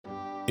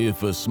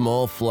If a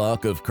small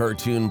flock of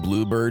cartoon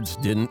bluebirds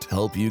didn't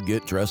help you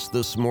get dressed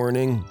this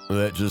morning,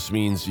 that just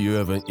means you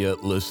haven't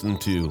yet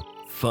listened to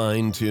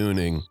Fine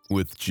Tuning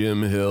with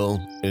Jim Hill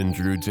and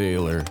Drew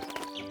Taylor.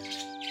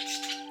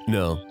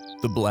 No,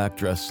 the black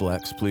dress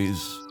slacks,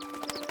 please.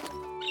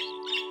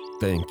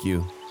 Thank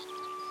you.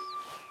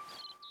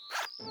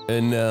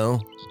 And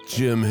now,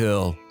 Jim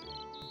Hill.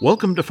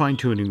 Welcome to Fine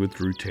Tuning with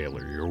Drew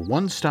Taylor, your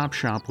one-stop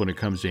shop when it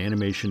comes to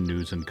animation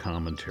news and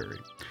commentary.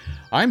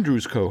 I'm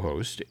Drew's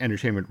co-host,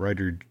 entertainment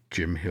writer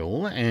Jim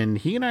Hill, and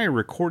he and I are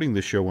recording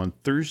the show on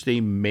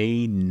Thursday,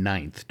 May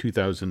 9th,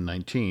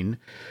 2019,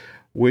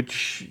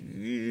 which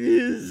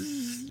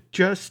is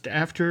just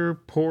after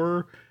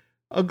poor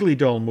Ugly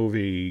Doll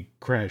movie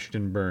crashed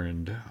and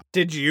burned.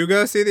 Did you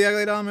go see the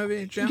Ugly Doll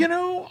movie, Jim? You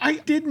know, I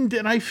didn't,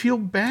 and I feel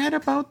bad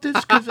about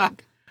this because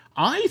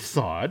I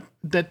thought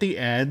that the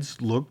ads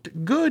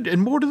looked good,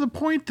 and more to the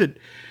point that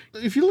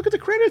if you look at the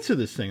credits of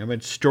this thing, I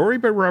mean, story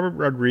by Robert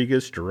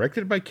Rodriguez,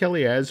 directed by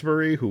Kelly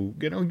Asbury, who,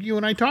 you know, you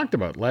and I talked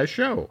about last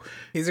show.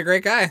 He's a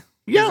great guy.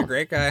 Yeah. He's a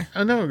great guy.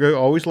 I know. I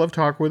always love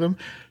talking with him.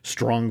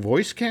 Strong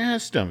voice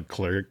cast.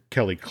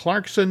 Kelly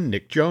Clarkson,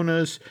 Nick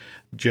Jonas,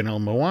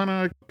 Janelle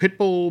Moana,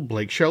 Pitbull,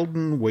 Blake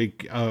Shelton,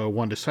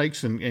 Wanda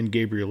Sykes, and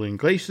Gabriel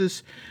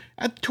Iglesias.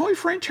 The toy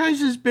franchise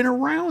has been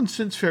around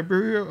since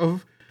February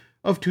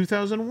of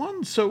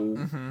 2001.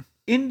 So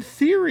in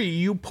theory,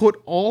 you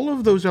put all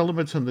of those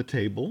elements on the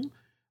table.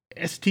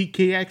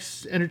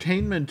 STKX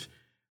Entertainment,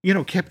 you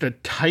know, kept a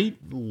tight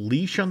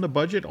leash on the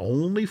budget,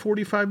 only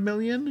 $45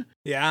 million.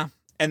 Yeah.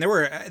 And there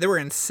were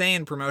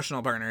insane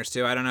promotional partners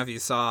too. I don't know if you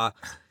saw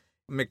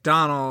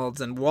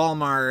McDonald's and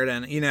Walmart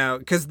and, you know,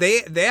 because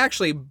they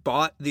actually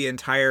bought the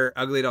entire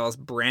Ugly Dolls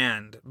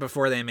brand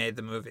before they made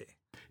the movie.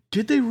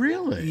 Did they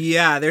really?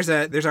 Yeah, there's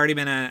already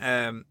been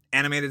a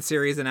animated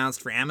series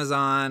announced for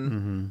Amazon.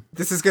 Mm-hmm.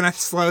 This is gonna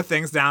slow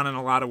things down in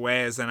a lot of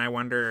ways, and I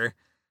wonder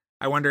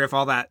if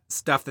all that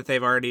stuff that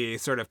they've already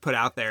sort of put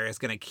out there is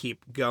gonna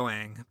keep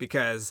going,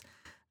 because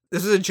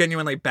this is a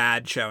genuinely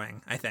bad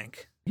showing, I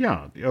think.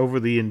 Yeah, over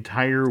the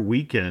entire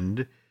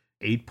weekend,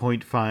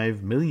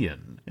 8.5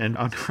 million. And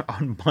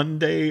on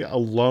Monday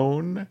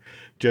alone,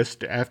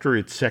 just after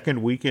its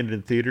second weekend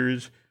in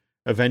theaters,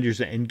 Avengers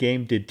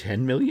Endgame did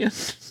 10 million.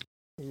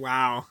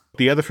 Wow.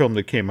 The other film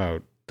that came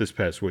out this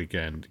past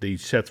weekend, the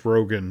Seth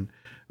Rogen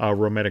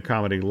romantic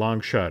comedy Long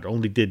Shot,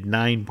 only did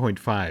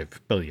 9.5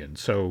 billion.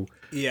 So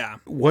yeah,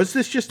 was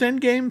this just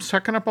Endgame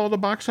sucking up all the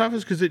box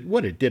office? Because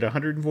it did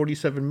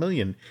 147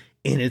 million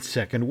in its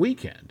second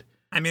weekend.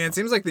 I mean, it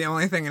seems like the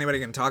only thing anybody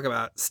can talk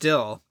about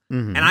still.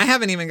 Mm-hmm. And I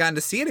haven't even gotten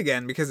to see it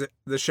again because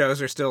the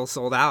shows are still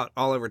sold out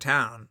all over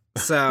town.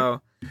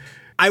 So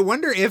I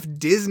wonder if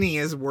Disney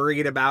is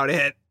worried about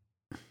it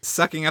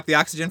sucking up the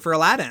oxygen for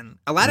Aladdin.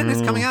 Aladdin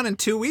is coming out in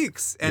 2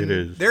 weeks,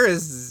 and there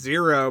is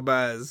zero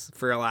buzz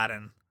for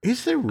Aladdin.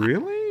 Is there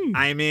really?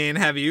 I mean,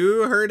 have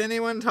you heard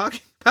anyone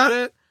talking about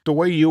it? The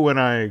way you and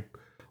I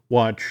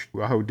watch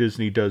how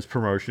Disney does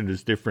promotion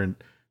is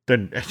different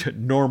than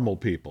normal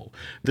people.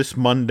 This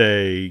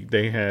Monday,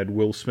 they had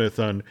Will Smith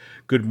on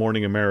Good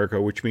Morning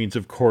America, which means,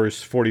 of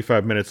course,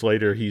 45 minutes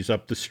later, he's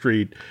up the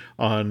street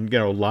on, you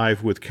know,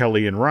 Live with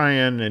Kelly and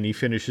Ryan, and he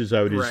finishes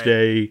out his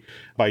day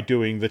by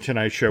doing The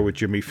Tonight Show with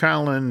Jimmy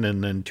Fallon,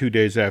 and then 2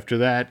 days after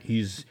that,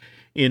 he's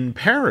in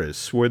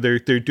Paris, where they're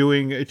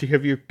doing,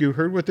 have you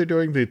heard what they're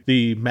doing?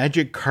 The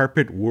Magic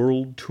Carpet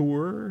World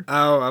Tour?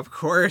 Oh, of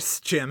course,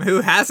 Jim.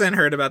 Who hasn't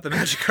heard about the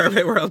Magic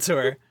Carpet World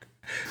Tour?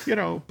 You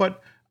know,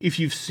 but if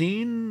you've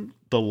seen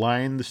the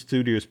line the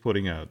studio's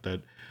putting out,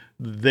 that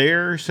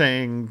they're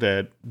saying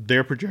that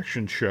their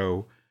projections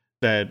show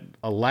that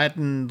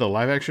Aladdin, the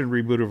live-action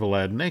reboot of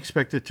Aladdin, they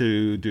expect it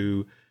to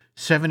do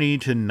 $70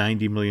 to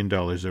 $90 million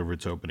over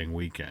its opening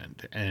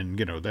weekend. And,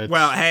 you know, that's...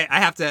 Well, hey, I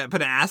have to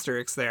put an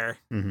asterisk there.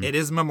 Mm-hmm. It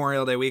is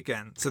Memorial Day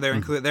weekend. So they're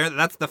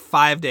that's the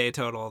 5-day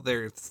total.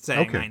 They're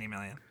saying 90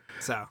 million.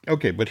 So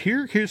okay, but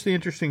here's the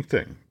interesting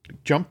thing.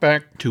 Jump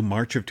back to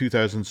March of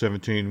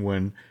 2017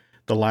 when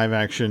the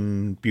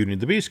live-action Beauty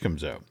and the Beast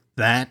comes out.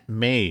 That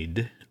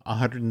made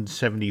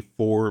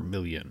 $174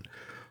 million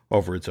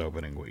over its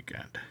opening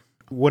weekend.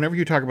 Whenever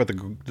you talk about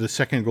the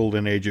second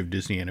golden age of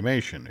Disney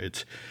animation,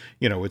 it's,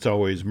 you know, it's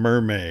always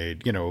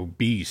Mermaid, you know,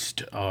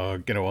 Beast,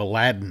 you know,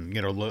 Aladdin,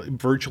 you know,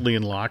 virtually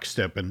in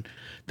lockstep, and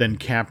then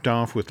capped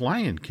off with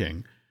Lion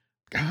King.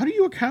 How do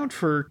you account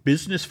for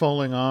business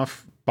falling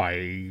off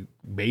by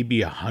maybe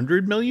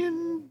 $100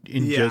 million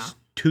in just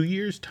 2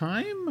 years'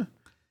 time?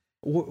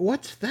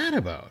 What's that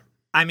about?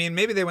 I mean,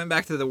 maybe they went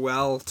back to the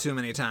well too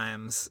many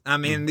times. I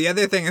mean, the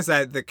other thing is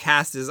that the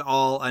cast is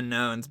all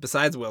unknowns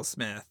besides Will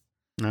Smith.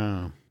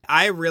 Oh.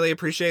 I really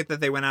appreciate that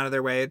they went out of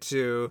their way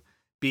to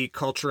be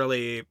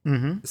culturally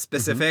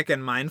specific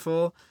and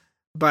mindful,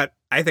 but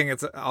I think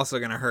it's also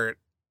going to hurt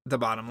the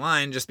bottom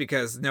line just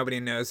because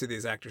nobody knows who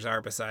these actors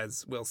are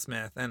besides Will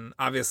Smith. And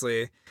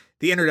obviously,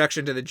 the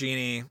introduction to the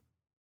genie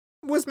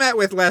was met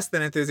with less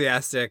than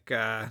enthusiastic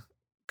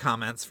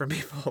comments from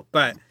people,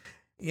 but...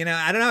 You know,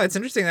 I don't know. It's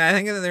interesting. I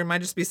think that there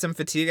might just be some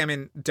fatigue. I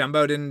mean,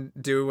 Dumbo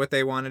didn't do what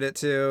they wanted it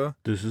to.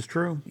 This is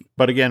true.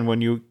 But again,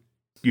 when you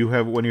you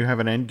have when you have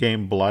an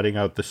Endgame blotting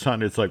out the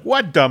sun, it's like,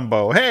 what,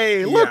 Dumbo?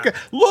 Hey, look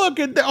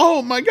at the,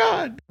 oh my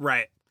God.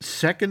 Right.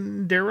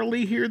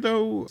 Secondarily here,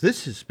 though,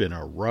 this has been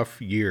a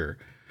rough year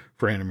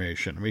for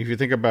animation. I mean, if you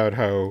think about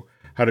How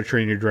to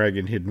Train Your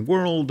Dragon Hidden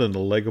World and the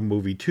Lego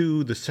Movie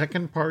 2, the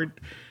second part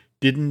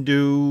didn't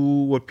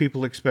do what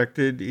people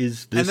expected.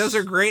 And those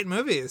are great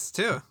movies,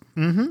 too.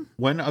 Mm-hmm.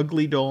 When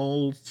Ugly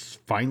Dolls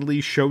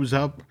finally shows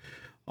up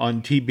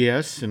on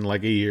TBS in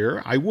like a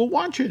year, I will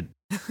watch it.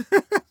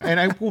 And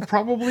I will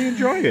probably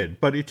enjoy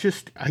it. But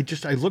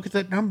I look at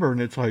that number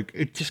and it's like,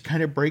 it just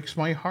kind of breaks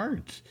my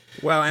heart.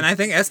 Well, and I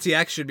think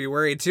STX should be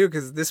worried too,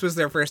 because this was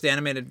their first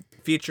animated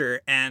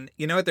feature. And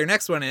you know what their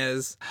next one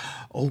is?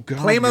 Oh, God.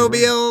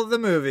 Playmobil, the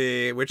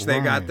movie, which they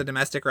got the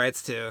domestic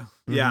rights to.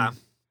 Mm-hmm. Yeah.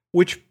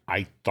 Which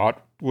I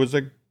thought was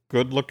a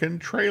good looking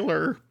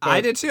trailer.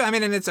 I did too. I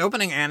mean, and it's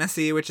opening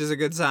Annecy, which is a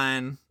good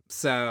sign.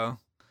 So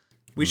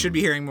we should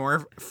be hearing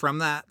more from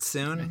that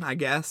soon, I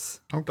guess.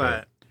 Okay.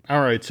 But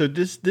all right. So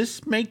does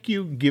this make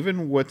you,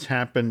 given what's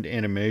happened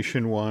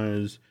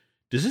animation-wise,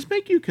 does this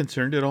make you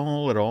concerned at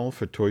all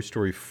for Toy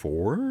Story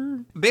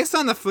 4? Based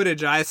on the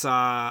footage I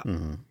saw,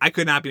 I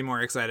could not be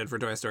more excited for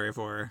Toy Story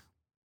 4.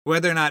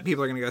 Whether or not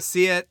people are going to go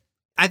see it,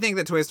 I think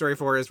that Toy Story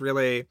 4 is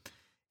really,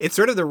 it's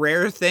sort of the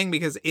rare thing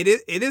because it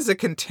is a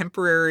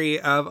contemporary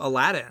of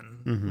Aladdin,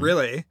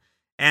 really.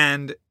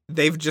 And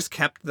they've just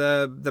kept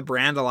the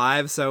brand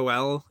alive so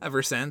well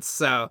ever since.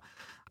 So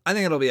I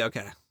think it'll be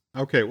okay.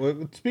 Okay,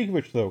 well, speaking of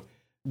which, though,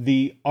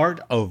 the art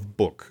of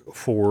book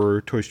for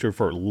Toy Story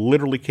 4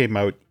 literally came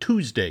out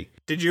Tuesday.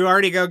 Did you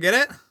already go get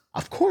it?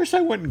 Of course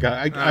I went and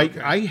got it.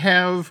 I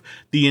have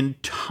the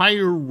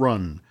entire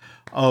run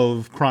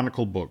of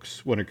Chronicle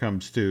books when it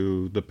comes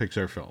to the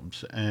Pixar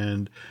films.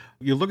 And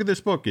you look at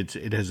this book,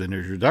 it has an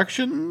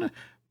introduction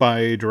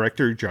by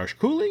director Josh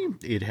Cooley.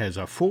 It has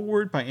a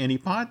foreword by Annie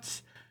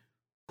Potts.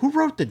 Who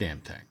wrote the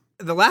damn thing?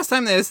 The last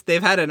time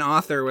they've had an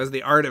author was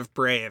The Art of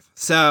Brave.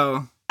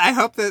 So I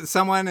hope that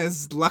someone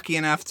is lucky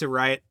enough to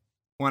write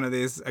one of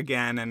these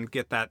again and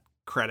get that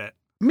credit.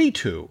 Me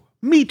too.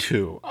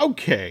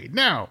 Okay,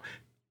 now,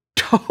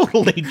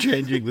 totally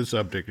changing the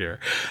subject here.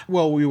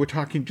 Well, we were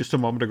talking just a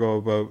moment ago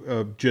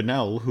about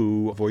Janelle,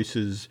 who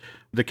voices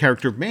the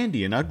character of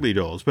Mandy in Ugly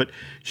Dolls, but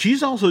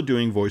she's also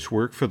doing voice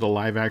work for the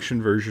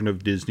live-action version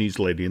of Disney's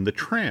Lady and the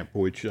Tramp,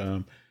 which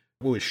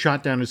was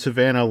shot down in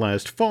Savannah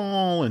last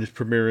fall and is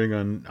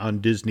premiering on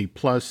Disney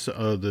Plus,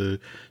 the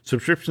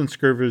subscription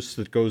service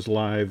that goes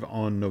live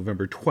on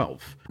November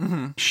 12th.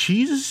 Mm-hmm.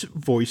 She's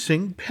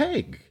voicing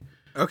Peg.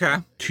 Okay.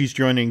 She's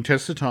joining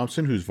Tessa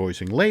Thompson, who's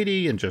voicing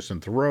Lady, and Justin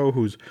Theroux,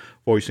 who's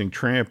voicing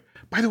Tramp.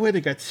 By the way,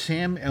 they got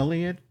Sam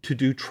Elliott to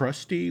do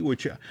Trusty,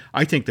 which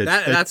I think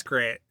that's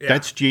great. Yeah.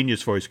 That's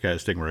genius voice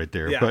casting right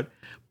there. Yeah. But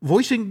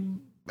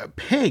voicing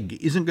Peg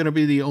isn't going to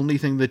be the only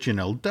thing that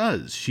Janelle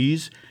does.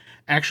 She's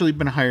actually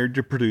been hired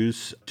to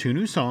produce 2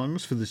 new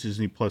songs for the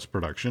Disney Plus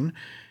production,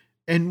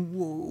 and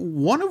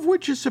one of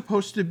which is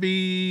supposed to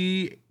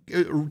reinvent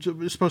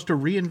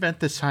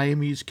the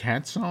Siamese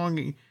cat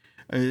song,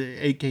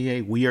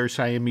 aka "We Are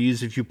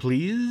Siamese, If You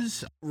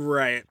Please."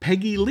 Right.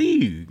 Peggy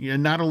Lee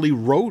not only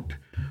wrote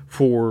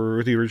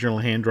for the original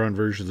hand-drawn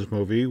version of this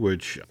movie,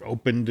 which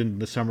opened in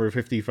the summer of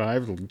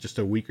 '55, just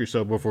a week or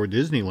so before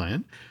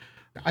Disneyland.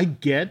 I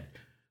get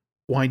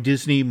why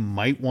Disney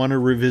might want to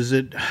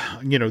revisit,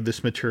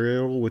 this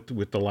material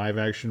with the live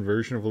action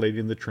version of Lady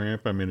and the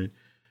Tramp. I mean,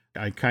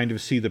 I kind of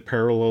see the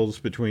parallels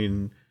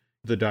between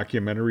the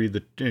documentary, the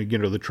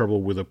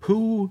Trouble with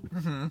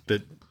Apu,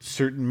 that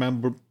certain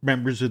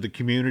members of the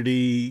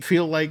community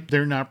feel like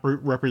they're not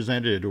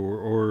represented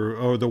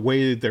or the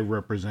way that they're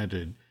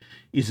represented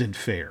isn't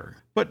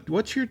fair. But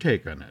what's your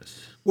take on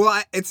this?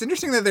 Well, it's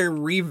interesting that they're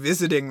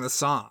revisiting the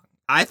song.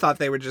 I thought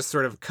they would just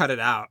sort of cut it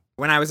out.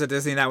 When I was at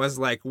Disney, that was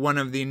like one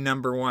of the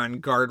number one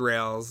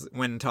guardrails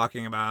when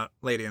talking about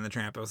Lady and the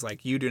Tramp. It was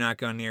like, you do not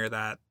go near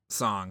that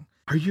song.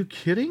 Are you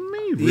kidding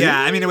me? Really? Yeah,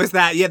 I mean, it was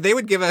that. Yeah, they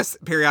would give us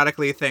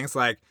periodically things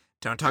like,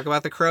 don't talk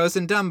about the crows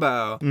in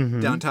Dumbo.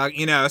 Don't talk,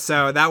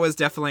 so that was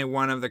definitely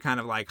one of the kind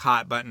of like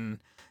hot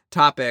button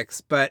topics.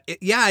 But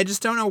I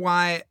just don't know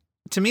why.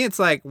 To me, it's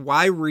like,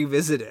 why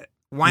revisit it?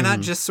 Why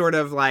not just sort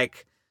of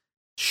like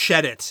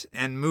shed it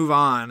and move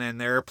on? And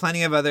there are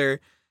plenty of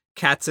other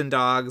cats and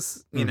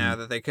dogs,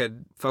 that they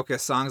could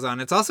focus songs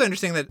on. It's also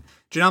interesting that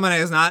Janelle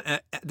Monáe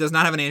does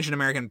not have an Asian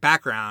American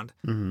background,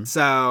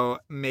 so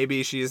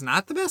maybe she's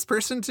not the best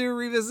person to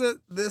revisit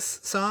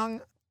this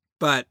song.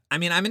 But I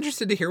mean, I'm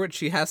interested to hear what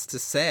she has to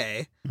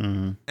say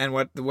and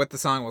what the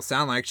song will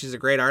sound like. She's a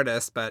great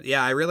artist, but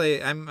yeah,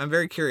 I'm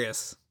very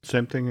curious.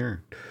 Same thing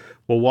here.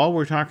 Well, while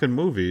we're talking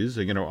movies,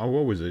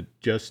 what was it?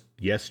 Just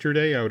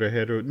yesterday,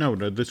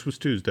 this was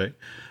Tuesday.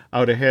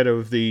 Out ahead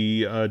of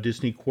the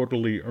Disney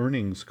quarterly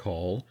earnings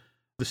call,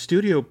 the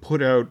studio put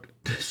out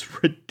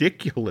this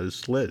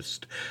ridiculous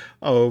list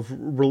of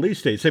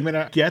release dates. I mean,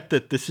 I get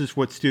that this is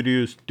what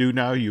studios do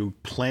now. You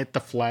plant the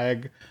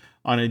flag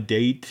on a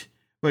date.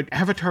 But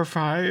Avatar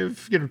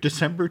 5,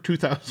 December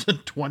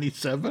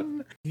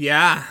 2027?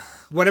 Yeah.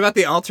 What about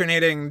the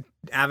alternating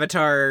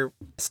Avatar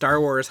Star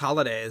Wars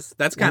holidays?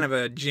 That's kind of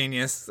a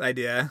genius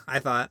idea, I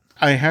thought.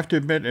 I have to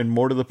admit, and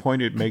more to the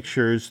point, it makes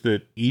sure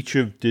that each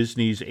of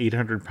Disney's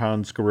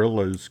 800-pound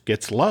gorillas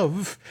gets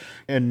love,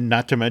 and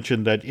not to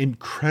mention that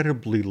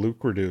incredibly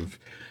lucrative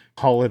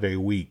holiday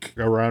week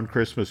around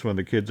Christmas when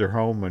the kids are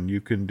home and you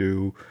can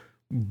do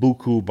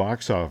buku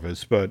box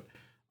office. But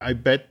I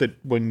bet that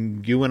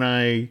when you and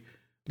I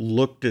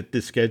looked at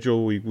the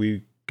schedule,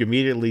 we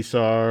immediately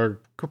saw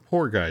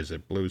poor guys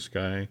at Blue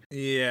Sky.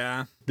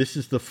 Yeah. This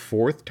is the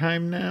fourth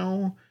time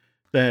now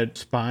that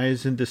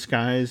Spies in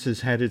Disguise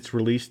has had its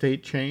release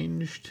date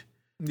changed.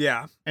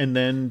 Yeah. And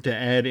then to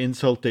add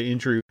insult to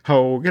injury,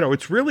 how,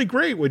 it's really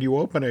great when you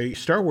open a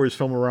Star Wars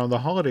film around the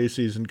holiday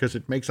season because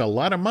it makes a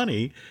lot of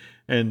money.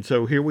 And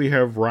so here we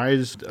have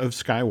Rise of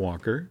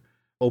Skywalker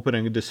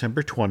opening on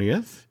December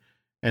 20th.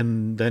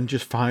 And then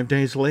just 5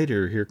 days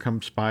later, here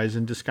comes Spies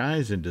in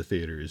Disguise into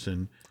theaters.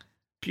 And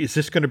is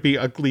this going to be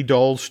Ugly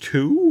Dolls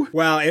 2?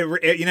 Well,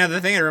 the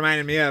thing it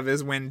reminded me of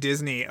is when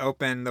Disney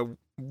opened the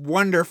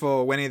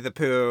wonderful Winnie the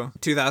Pooh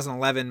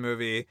 2011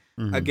 movie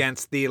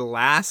against the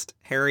last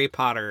Harry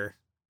Potter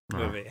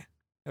movie.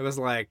 It was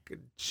like,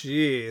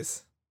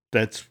 geez.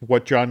 That's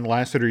what John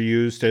Lasseter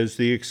used as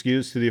the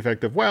excuse to the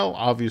effect of, well,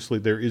 obviously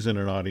there isn't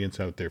an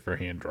audience out there for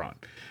hand-drawn,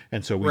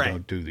 and so we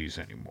don't do these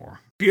anymore.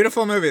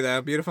 Beautiful movie,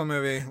 though. Beautiful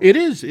movie. It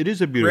is. It is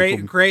a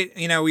beautiful Great.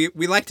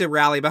 We like to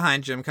rally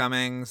behind Jim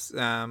Cummings.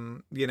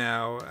 I'm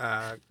kidding.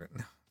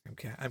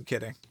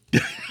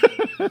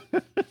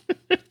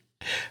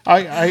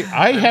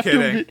 I have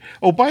to.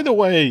 Oh, by the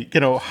way,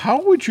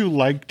 how would you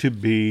like to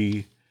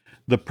be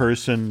the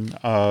person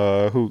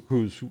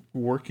who's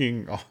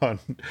working on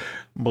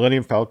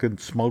Millennium Falcon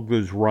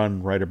Smuggler's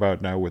Run right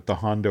about now with the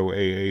Hondo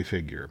AA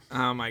figure?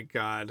 Oh my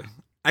God,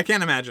 I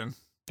can't imagine.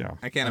 Yeah,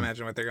 I can't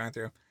imagine what they're going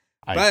through.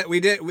 But we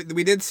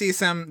did see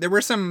there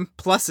were some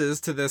pluses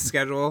to this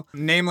schedule,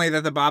 namely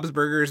that the Bob's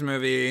Burgers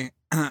movie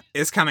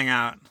is coming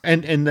out.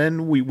 And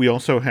then we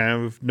also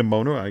have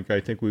Nimona.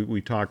 I think we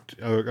talked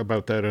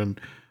about that on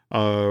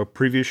a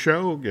previous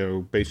show,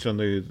 based on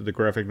the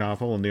graphic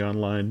novel and the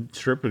online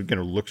strip. It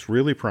looks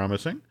really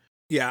promising.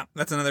 Yeah,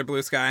 that's another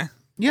Blue Sky.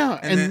 Yeah,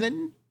 and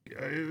then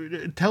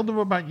tell them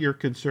about your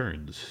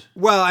concerns.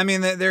 Well, I mean,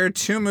 there are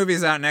 2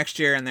 movies out next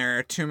year, and there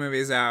are 2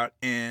 movies out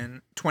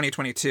in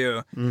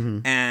 2022.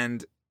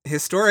 And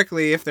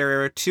historically, if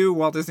there are 2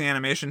 Walt Disney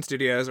Animation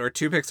Studios or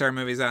 2 Pixar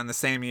movies out in the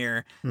same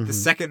year, the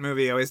second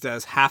movie always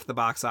does half the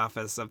box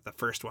office of the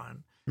first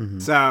one.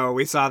 So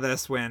we saw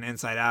this when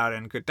Inside Out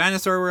and Good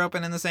Dinosaur were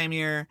open in the same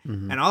year,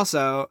 and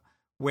also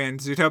when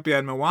Zootopia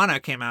and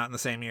Moana came out in the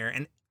same year.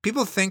 And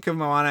people think of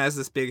Moana as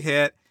this big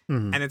hit,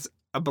 and it's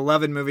a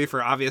beloved movie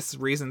for obvious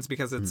reasons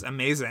because it's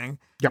amazing.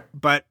 Yep.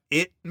 But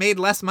it made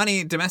less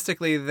money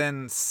domestically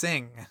than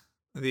Sing,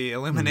 the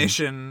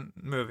Illumination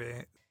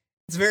movie.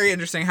 It's very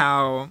interesting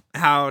how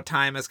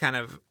time has kind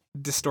of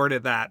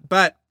distorted that.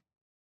 But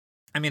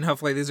I mean,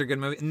 hopefully these are good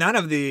movies. None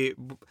of the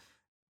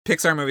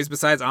Pixar movies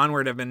besides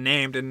Onward have been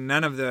named, and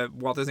none of the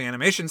Walt Disney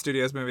Animation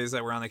Studios movies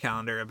that were on the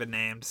calendar have been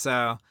named.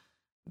 So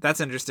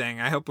that's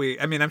interesting.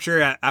 I'm sure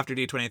after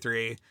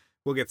D23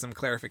 we'll get some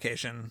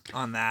clarification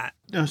on that.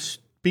 Now,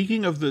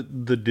 speaking of the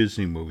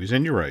Disney movies,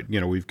 and you're right,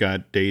 we've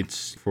got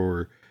dates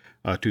for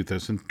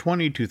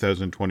 2020,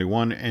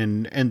 2021,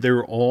 and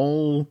they're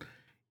all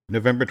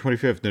November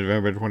 25th,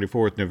 November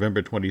 24th,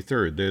 November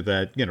 23rd.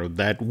 They're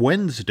that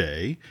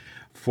Wednesday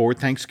for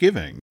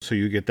Thanksgiving. So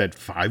you get that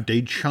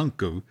 5-day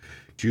chunk of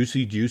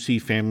juicy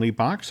family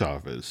box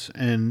office.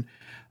 And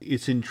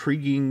it's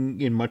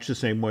intriguing in much the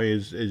same way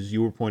as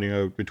you were pointing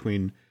out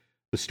between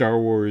the Star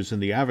Wars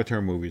and the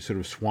Avatar movies, sort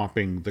of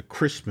swapping the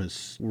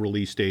Christmas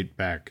release date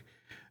back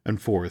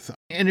and forth.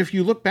 And if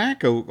you look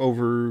back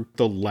over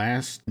the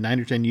last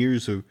 9 or 10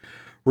 years of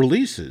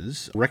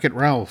releases, Wreck-It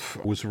Ralph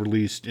was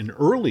released in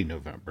early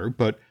November,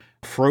 but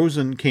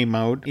Frozen came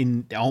out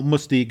in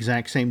almost the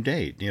exact same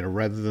date.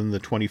 Rather than the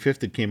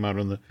 25th, it came out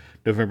on the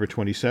November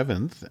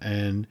 27th.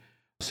 And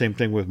same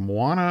thing with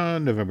Moana,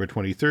 November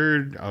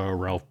 23rd.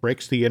 Ralph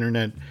Breaks the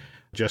Internet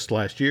just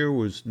last year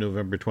was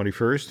November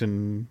 21st.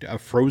 And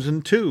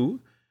Frozen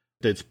 2,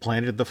 that's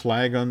planted the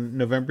flag on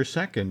November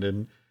 2nd.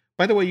 And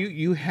by the way,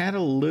 you had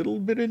a little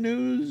bit of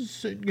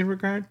news in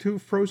regard to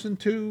Frozen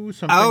 2?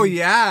 Something? Oh,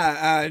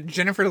 yeah.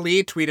 Jennifer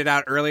Lee tweeted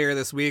out earlier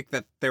this week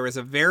that there was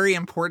a very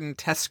important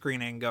test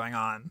screening going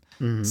on.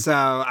 So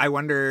I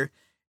wonder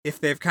if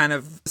they've kind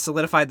of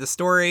solidified the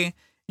story.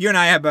 You and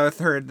I have both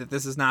heard that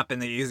this has not been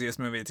the easiest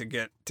movie to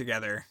get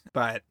together,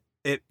 but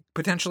it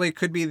potentially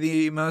could be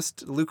the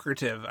most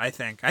lucrative, I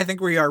think. I think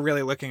we are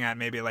really looking at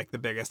maybe like the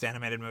biggest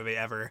animated movie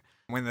ever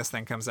when this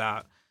thing comes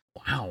out.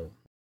 Wow.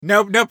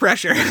 No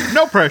pressure.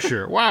 No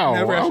pressure. Wow.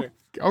 No pressure.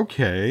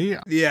 Okay.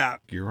 Yeah.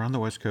 You're on the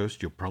West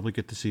Coast. You'll probably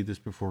get to see this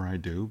before I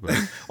do.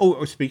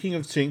 But speaking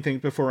of seeing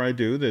things before I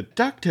do, the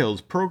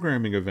DuckTales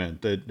programming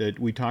event that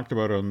we talked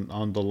about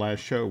on the last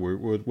show,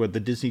 where the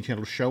Disney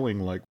Channel showing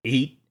like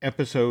 8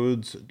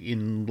 episodes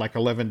in like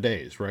 11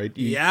 days, right?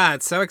 Yeah,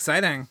 it's so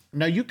exciting.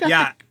 Now you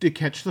got to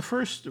catch the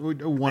first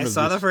one. I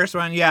saw the first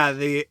one. Yeah,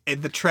 the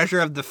Treasure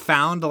of the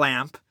Found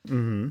Lamp.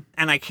 Mm-hmm.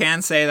 And I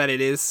can say that it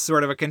is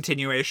sort of a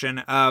continuation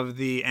of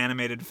the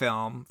animated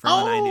film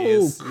from the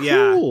 90s.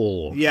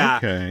 Cool. Yeah.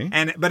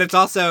 Okay. But it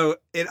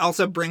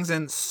also brings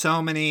in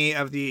so many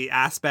of the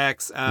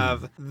aspects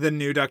of the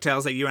new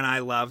DuckTales that you and I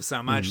love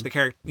so much. The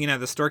character, the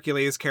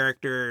Storkules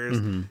characters,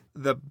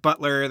 the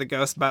butler, the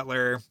ghost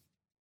butler,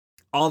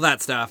 all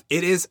that stuff.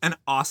 It is an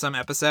awesome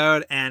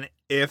episode, and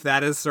if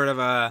that is sort of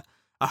a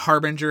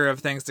harbinger of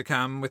things to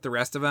come with the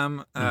rest of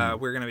them,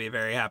 we're going to be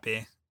very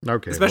happy.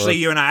 Okay, especially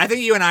you and I. I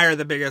think you and I are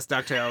the biggest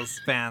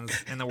DuckTales fans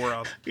in the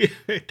world.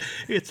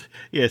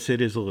 Yes, it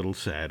is a little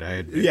sad. I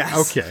admit.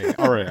 Yes. Okay.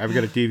 All right. I've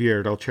got a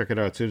DVR. I'll check it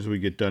out as soon as we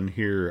get done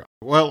here.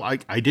 Well,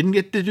 I didn't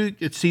get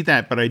to see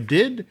that, but I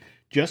did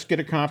just get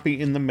a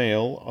copy in the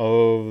mail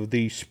of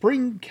the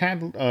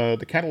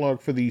the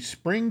catalog for the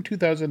spring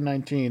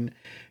 2019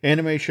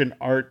 animation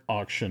art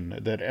auction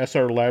that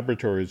SR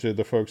Laboratories, they're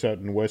the folks out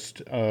in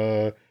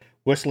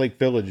Westlake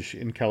Village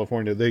in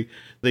California.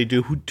 They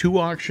do 2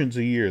 auctions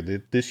a year.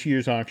 This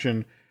year's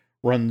auction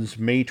runs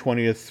May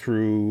 20th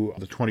through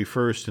the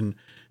 21st, and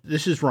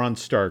this is Ron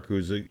Stark,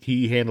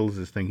 he handles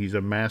this thing. He's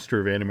a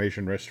master of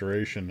animation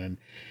restoration, and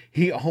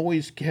he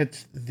always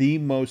gets the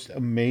most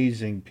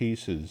amazing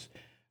pieces.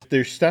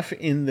 There's stuff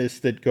in this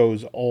that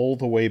goes all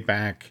the way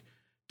back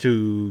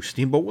to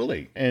Steamboat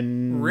Willie,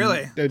 and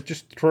really,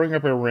 just throwing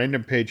up a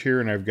random page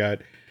here, and I've got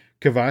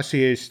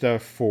Cavassier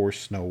stuff for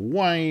Snow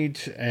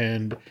White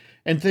and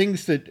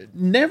things that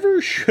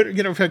never should,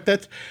 in fact,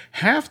 that's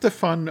half the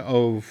fun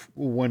of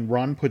when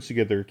Ron puts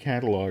together a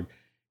catalog,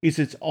 is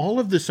it's all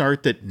of this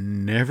art that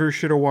never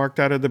should have walked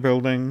out of the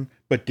building,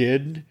 but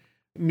did.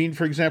 I mean,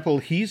 for example,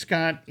 he's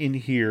got in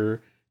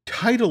here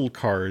title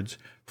cards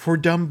for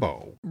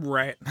Dumbo.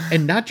 Right.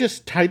 And not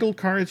just title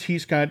cards,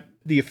 he's got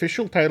the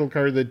official title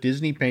card that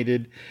Disney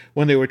painted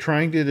when they were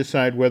trying to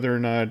decide whether or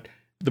not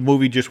the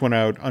movie just went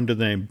out under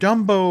the name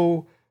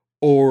Dumbo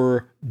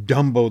or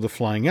Dumbo the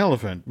Flying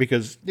Elephant,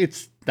 because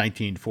it's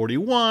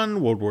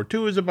 1941, World War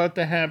II is about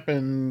to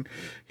happen,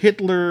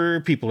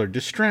 Hitler, people are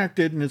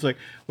distracted, and it's like,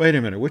 wait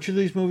a minute, which of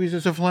these movies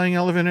has a flying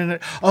elephant in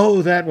it?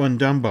 Oh, that one,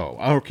 Dumbo.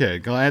 Okay,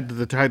 glad that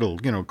the title,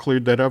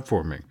 cleared that up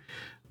for me.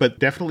 But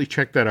definitely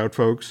check that out,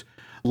 folks.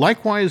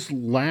 Likewise,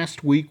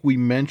 last week we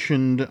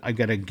mentioned I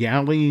got a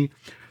galley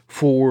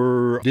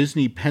for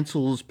Disney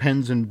pencils,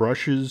 pens, and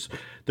brushes,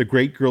 The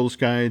Great Girl's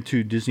Guide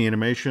to Disney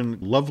Animation.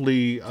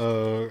 Lovely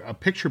a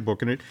picture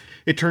book in it.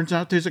 It turns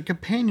out there's a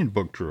companion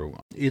book, Drew.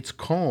 It's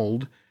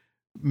called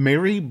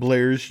Mary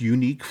Blair's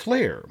Unique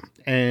Flair.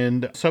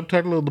 And the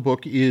subtitle of the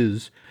book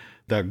is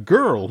The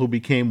Girl Who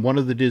Became One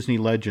of the Disney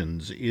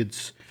Legends.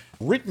 It's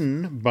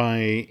written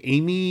by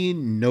Amy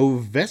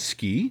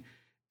Noveski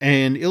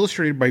and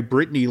illustrated by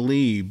Brittany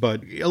Lee,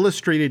 but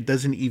illustrated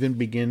doesn't even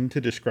begin to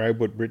describe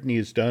what Brittany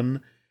has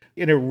done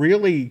in a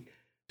really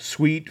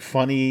sweet,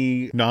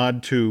 funny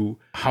nod to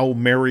how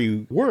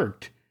Mary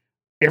worked.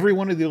 Every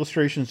one of the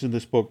illustrations in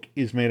this book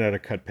is made out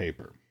of cut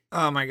paper.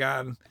 Oh my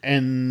God.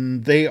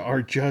 And they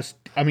are just,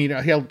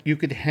 hell, you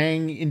could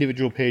hang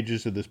individual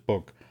pages of this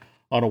book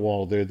on a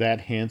wall. They're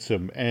that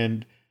handsome.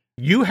 And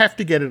you have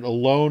to get it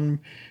alone,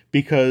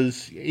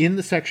 because in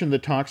the section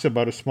that talks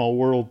about A Small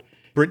World,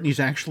 Brittany's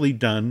actually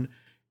done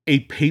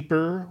a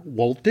paper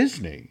Walt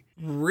Disney.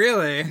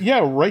 Really?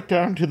 Yeah, right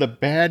down to the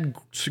bad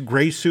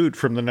gray suit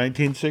from the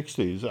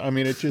 1960s.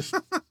 It's just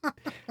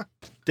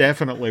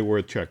definitely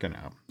worth checking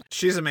out.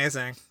 She's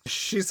amazing.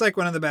 She's like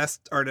one of the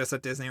best artists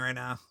at Disney right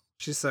now.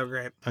 She's so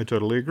great. I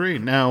totally agree.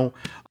 Now,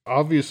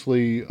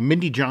 obviously,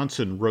 Mindy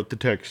Johnson wrote the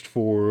text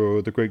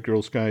for The Great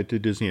Girl's Guide to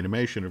Disney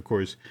Animation. Of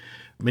course,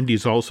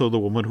 Mindy's also the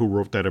woman who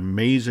wrote that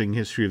amazing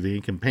history of the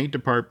ink and paint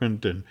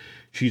department, and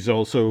she's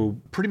also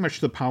pretty much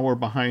the power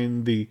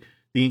behind the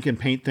ink and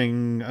paint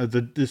thing,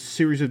 this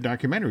series of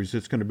documentaries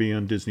that's going to be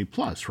on Disney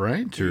Plus,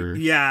 right?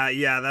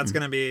 Yeah, that's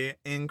going to be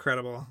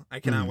incredible. I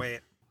cannot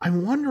wait.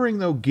 I'm wondering,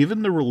 though,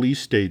 given the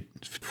release date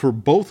for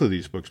both of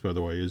these books, by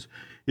the way,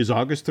 is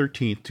August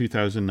 13th,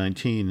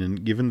 2019,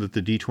 and given that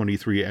the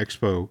D23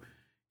 Expo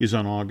is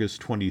on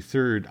August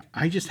 23rd,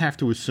 I just have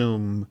to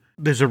assume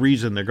there's a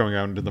reason they're going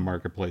out into the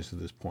marketplace at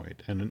this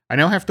point. And I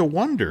now have to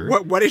wonder...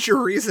 What is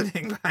your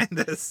reasoning behind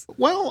this?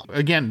 Well,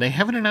 again, they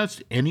haven't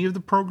announced any of the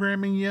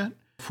programming yet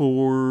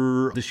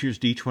for this year's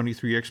D23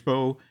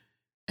 Expo,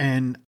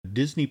 and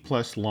Disney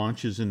Plus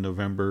launches in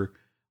November.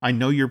 I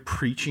know you're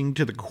preaching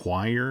to the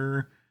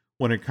choir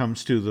when it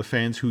comes to the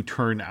fans who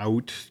turn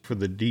out for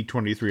the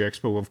D23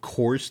 Expo. Of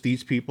course,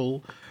 these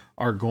people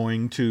are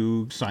going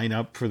to sign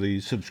up for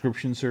the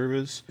subscription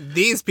service.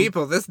 These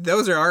people,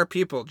 those are our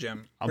people,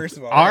 Jim. First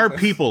of all, our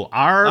people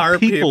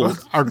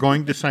are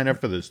going to sign up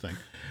for this thing.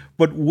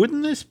 But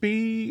wouldn't this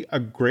be a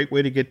great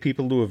way to get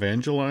people to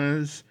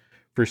evangelize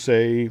for,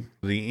 say,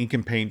 the Ink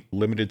and Paint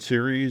limited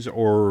series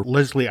or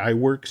Leslie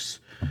Iwerks'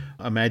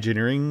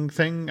 Imagineering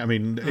thing?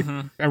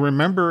 I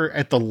remember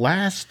at the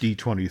last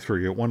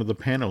D23, at one of the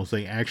panels,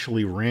 they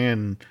actually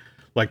ran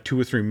like 2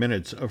 or 3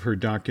 minutes of her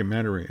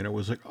documentary. And it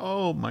was like,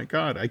 oh my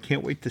God, I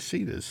can't wait to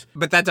see this.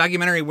 But that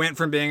documentary went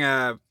from being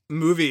a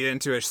movie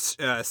into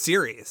a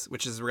series,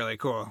 which is really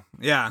cool.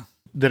 Yeah.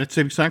 That's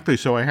exactly.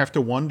 So I have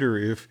to wonder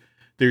if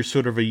there's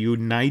sort of a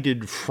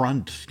united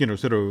front, you know,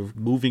 sort of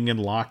moving in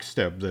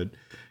lockstep, that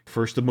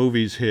first the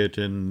movies hit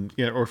and,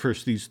 you know, or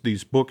first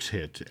these books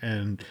hit.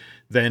 And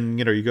then,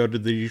 you know, you go to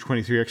the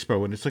D23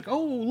 Expo and it's like,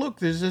 oh, look,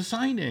 there's a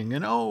signing.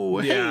 And, oh,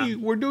 hey,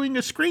 we're doing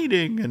a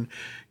screening. And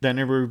then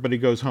everybody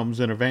goes home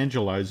and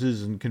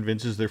evangelizes and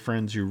convinces their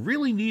friends you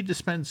really need to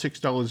spend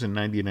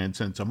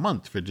 $6.99 a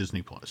month for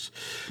Disney Plus.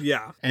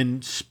 Yeah.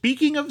 And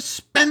speaking of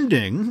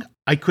spending,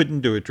 I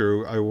couldn't do it,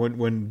 Drew.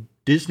 When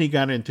Disney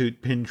got into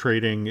pin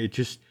trading,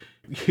 it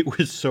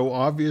was so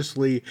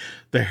obviously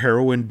the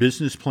heroin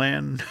business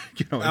plan.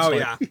 You know,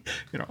 it's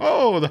you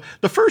know,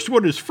 the first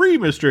one is free,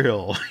 Mr.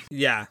 Hill.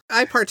 Yeah,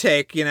 I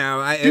partake. You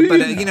know,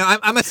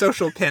 I'm a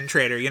social pin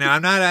trader. You know,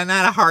 I'm not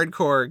a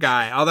hardcore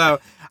guy. Although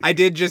I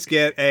did just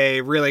get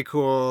a really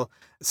cool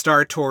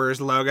Star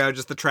Tours logo,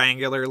 just the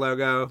triangular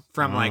logo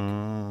from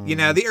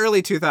the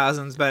early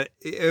 2000s. But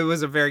it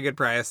was a very good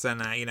price,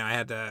 and I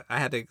had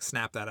to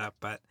snap that up.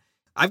 But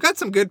I've got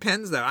some good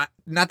pins, though.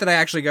 Not that I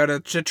actually go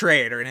to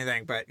trade or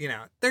anything, but, you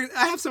know,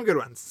 I have some good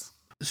ones.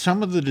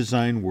 Some of the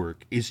design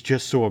work is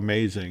just so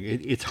amazing.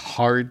 It's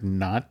hard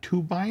not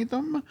to buy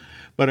them,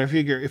 but I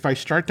figure if I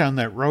start down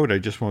that road, I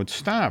just won't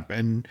stop.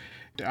 And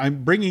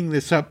I'm bringing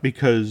this up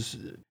because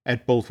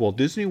at both Walt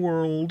Disney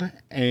World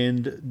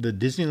and the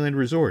Disneyland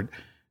Resort,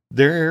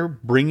 they're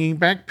bringing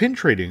back pin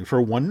trading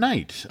for one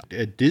night.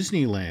 At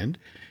Disneyland,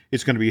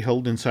 it's going to be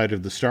held inside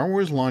of the Star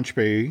Wars Launch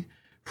Bay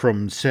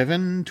from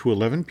 7 to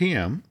 11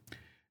 p.m.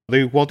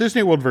 The Walt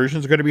Disney World version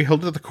is going to be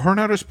held at the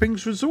Coronado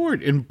Springs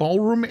Resort in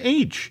Ballroom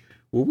H.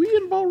 Will we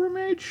in Ballroom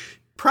H?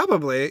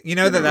 Probably. You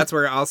know that's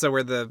where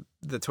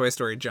the Toy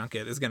Story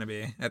junket is going to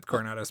be at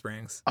Coronado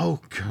Springs.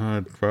 Oh,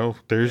 God. Well,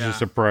 there's a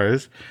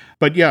surprise.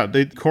 But yeah,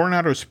 the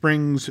Coronado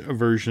Springs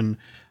version,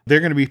 they're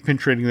going to be pin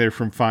trading there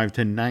from 5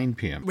 to 9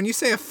 p.m. When you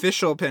say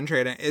official pin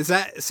trading, is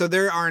that so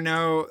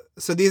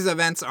these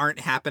events aren't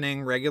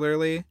happening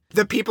regularly?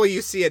 The people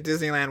you see at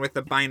Disneyland with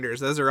the binders,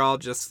 those are all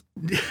just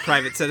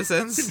private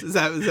citizens? Is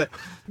that...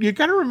 You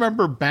got to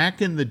remember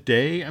back in the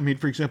day, I mean,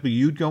 for example,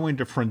 you'd go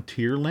into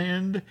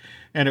Frontierland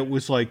and it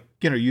was like,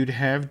 you know, you'd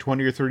have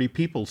 20 or 30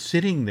 people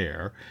sitting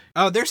there.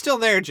 Oh, they're still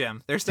there,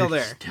 Jim. They're still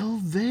there. Still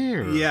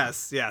there.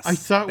 Yes. I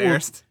thought,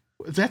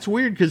 that's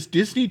weird because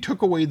Disney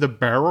took away the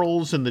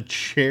barrels and the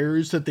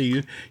chairs that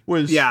they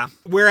was. Yeah.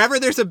 Wherever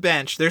there's a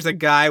bench, there's a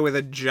guy with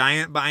a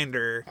giant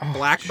binder,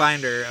 black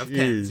binder of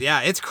pins.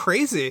 Yeah, it's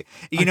crazy.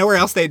 You know where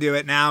else they do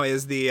it now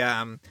is the,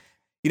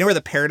 you know where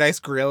the Paradise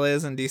Grill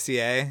is in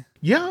DCA?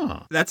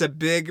 Yeah. That's a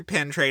big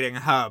pin trading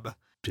hub.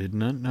 Did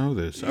not know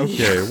this.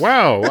 Okay.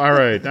 Wow. All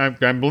right.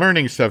 I'm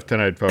learning stuff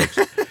tonight, folks.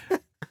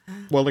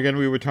 Well, again,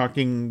 we were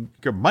talking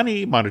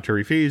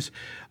monetary fees.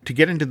 To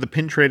get into the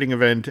pin trading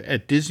event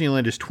at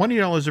Disneyland is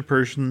 $20 a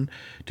person.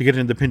 To get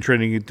into the pin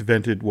trading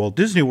event at Walt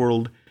Disney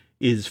World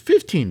is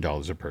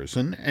 $15 a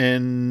person.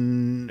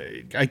 And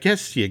I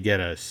guess you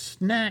get a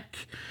snack.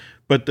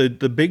 But the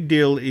big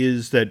deal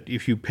is that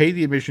if you pay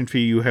the admission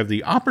fee, you have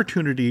the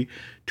opportunity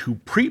to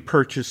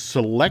pre-purchase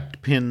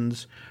select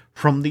pins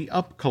from the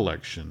Up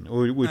collection.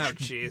 Which, oh,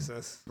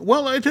 Jesus.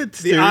 Well,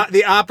 it's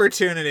the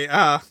opportunity.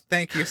 Oh,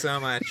 thank you so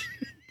much.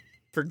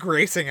 For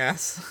gracing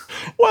us.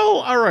 Well,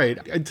 all right.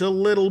 It's a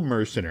little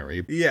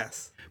mercenary.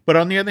 Yes. But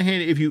on the other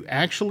hand, if you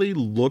actually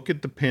look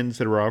at the pins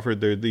that are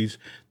offered,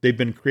 they've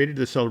been created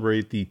to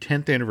celebrate the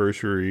 10th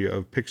anniversary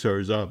of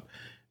Pixar's Up.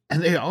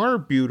 And they are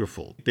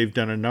beautiful. They've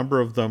done a number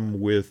of them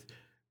with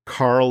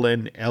Carl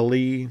and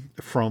Ellie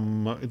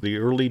from the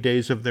early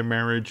days of their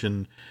marriage.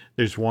 And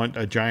there's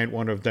a giant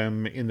one of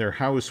them in their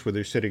house where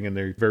they're sitting in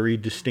their very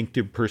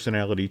distinctive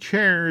personality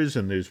chairs.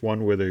 And there's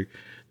one where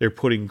they're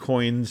putting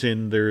coins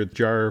in their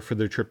jar for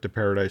their trip to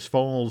Paradise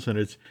Falls. And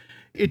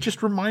it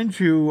just reminds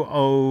you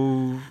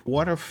of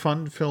what a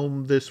fun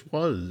film this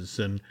was.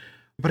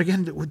 But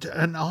again,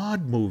 an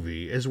odd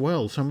movie as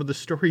well. Some of the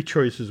story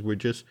choices were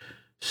just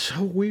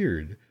so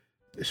weird.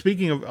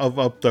 Speaking of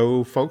Up,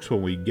 though, folks,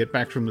 when we get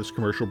back from this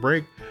commercial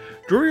break,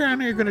 Drew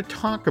and I are going to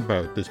talk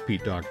about this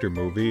Pete Docter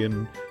movie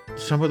and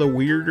some of the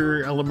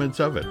weirder elements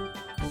of it.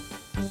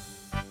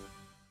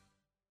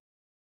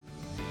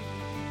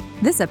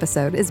 This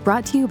episode is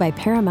brought to you by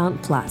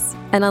Paramount Plus.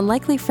 An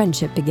unlikely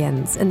friendship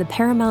begins in the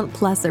Paramount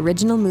Plus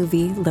original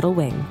movie Little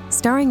Wing,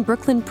 starring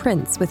Brooklyn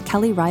Prince with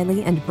Kelly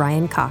Riley and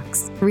Brian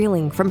Cox.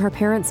 Reeling from her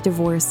parents'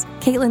 divorce,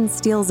 Caitlin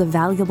steals a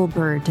valuable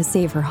bird to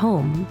save her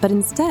home, but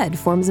instead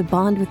forms a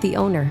bond with the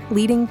owner,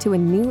 leading to a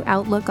new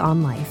outlook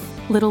on life.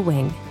 Little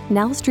Wing,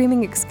 now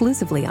streaming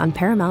exclusively on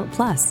Paramount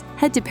Plus.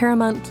 Head to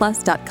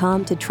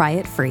ParamountPlus.com to try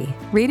it free.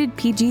 Rated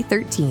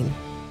PG-13.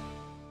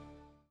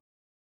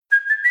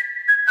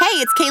 Hey,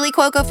 it's Kaylee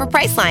Cuoco for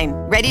Priceline.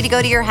 Ready to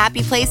go to your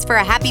happy place for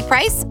a happy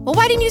price? Well,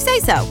 why didn't you say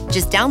so?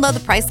 Just download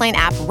the Priceline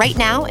app right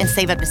now and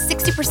save up to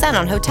 60%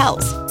 on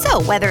hotels.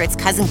 So whether it's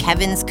Cousin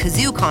Kevin's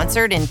Kazoo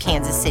Concert in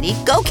Kansas City,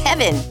 go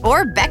Kevin,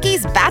 or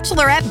Becky's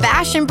Bachelorette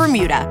Bash in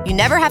Bermuda, you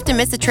never have to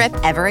miss a trip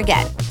ever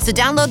again. So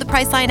download the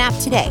Priceline app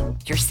today.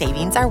 Your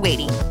savings are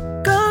waiting.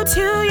 Go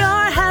to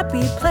your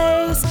happy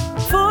place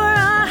for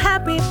a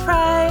happy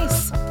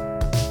price.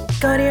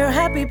 Go to your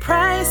happy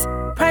price,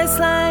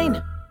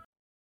 Priceline.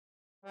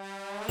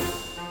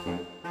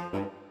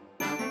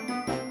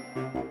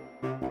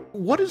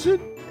 What is it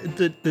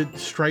that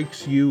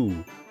strikes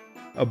you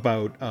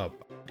about Up?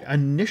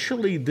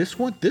 Initially, this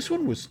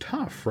one was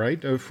tough, right?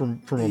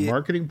 From a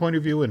marketing point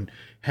of view, and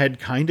had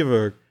kind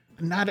of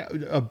not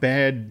a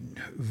bad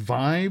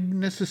vibe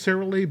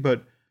necessarily,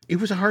 but it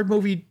was a hard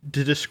movie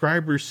to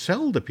describe or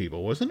sell to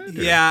people, wasn't it?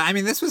 Yeah, I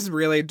mean, this was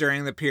really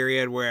during the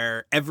period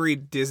where every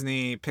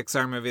Disney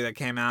Pixar movie that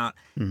came out,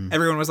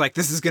 everyone was like,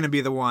 this is going to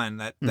be the one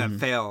that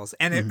fails.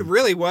 And it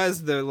really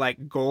was the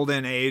like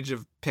golden age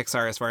of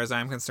Pixar, as far as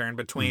I'm concerned,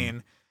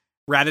 between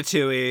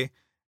Ratatouille,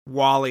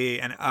 WALL-E,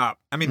 and Up.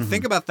 I mean,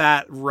 think about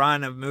that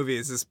run of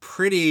movies is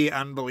pretty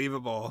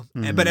unbelievable.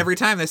 But every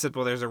time they said,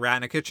 well, there's a rat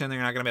in a kitchen, they're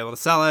not going to be able to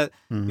sell it.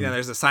 You know,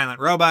 there's a silent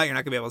robot, you're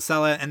not going to be able to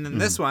sell it. And then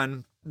this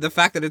one, the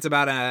fact that it's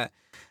about a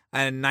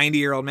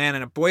 90-year-old man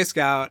and a Boy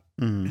Scout,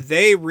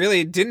 they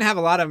really didn't have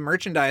a lot of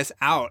merchandise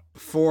out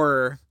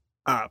for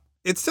Up.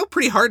 It's still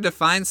pretty hard to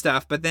find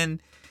stuff, but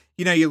then,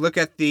 you know, you look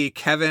at the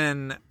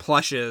Kevin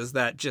plushes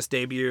that just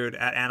debuted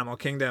at Animal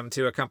Kingdom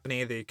to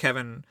accompany the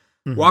Kevin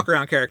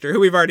walk-around character, who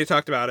we've already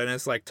talked about, and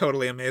is like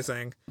totally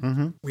amazing.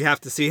 We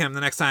have to see him the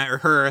next time, or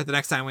her the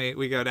next time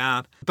we go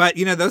down. But,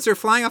 you know, those are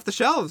flying off the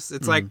shelves.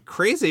 It's like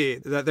crazy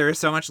that there is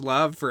so much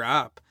love for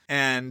Up.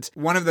 And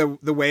one of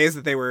the ways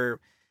that they were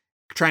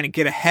trying to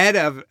get ahead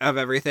of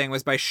everything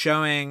was by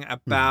showing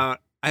about,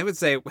 I would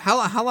say,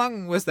 how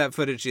long was that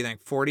footage, do you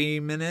think? 40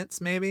 minutes,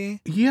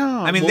 maybe?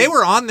 Yeah. I mean, they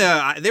were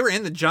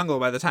in the jungle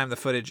by the time the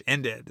footage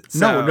ended.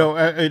 So. No.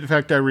 In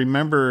fact, I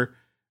remember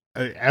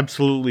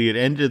absolutely it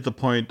ended at the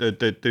point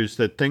that there's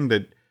that thing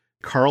that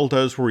Carl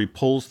does where he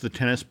pulls the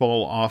tennis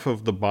ball off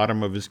of the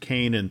bottom of his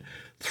cane and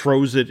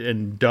throws it,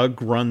 and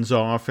Doug runs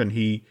off, and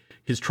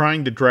he's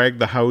trying to drag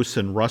the house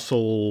and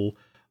Russell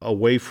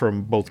away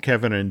from both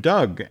Kevin and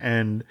Doug,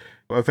 and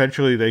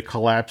eventually they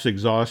collapse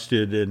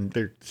exhausted, and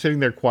they're sitting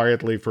there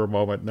quietly for a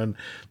moment, and then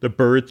the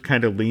bird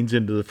kind of leans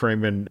into the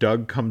frame, and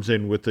Doug comes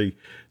in with the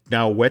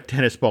now wet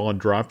tennis ball and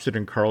drops it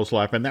in Carl's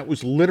lap. And that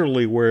was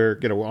literally where,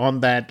 you know, on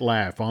that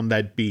laugh, on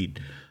that beat,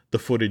 the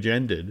footage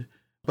ended.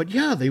 But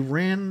yeah, they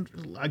ran,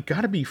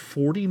 gotta be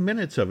 40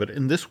 minutes of it.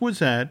 And this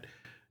was at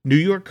New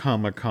York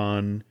Comic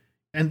Con.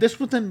 And this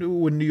was then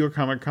when New York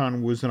Comic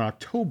Con was in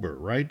October,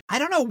 right? I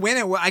don't know when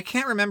it was. I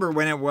can't remember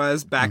when it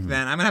was back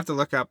then. I'm going to have to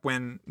look up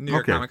when New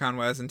York Comic Con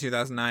was in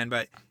 2009,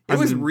 but it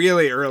was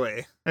really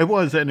early. It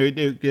was. And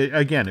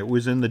again, it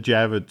was in the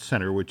Javits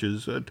Center, which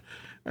is,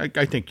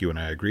 I think you and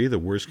I agree, the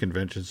worst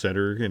convention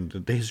center in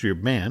the history of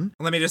man.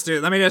 Let me just do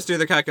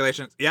the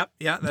calculations. Yep.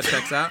 Yeah, that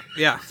checks out.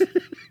 Yeah.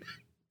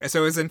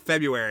 So it was in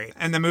February,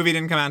 and the movie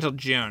didn't come out until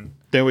June.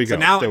 There we go.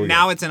 So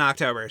now it's in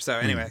October. So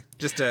anyway,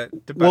 just to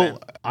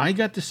I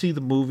got to see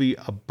the movie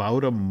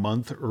about a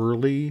month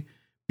early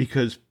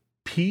because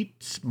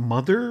Pete's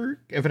mother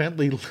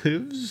evidently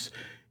lives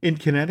in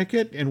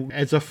Connecticut, and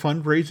as a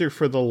fundraiser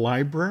for the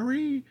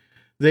library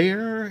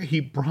there,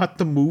 he brought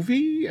the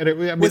movie.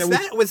 And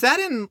was that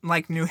in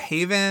like New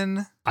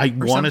Haven? I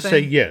want to say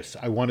yes.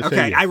 Say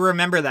yes. I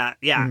remember that.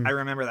 Yeah, I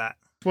remember that.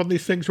 One of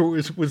these things where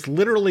it was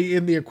literally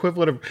in the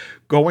equivalent of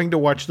going to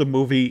watch the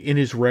movie in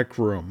his rec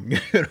room,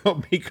 you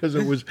know, because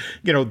it was,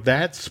 you know,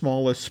 that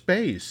small a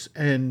space.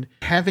 And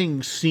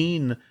having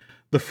seen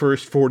the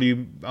first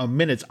 40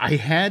 minutes, I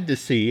had to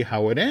see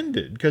how it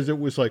ended, because it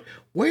was like,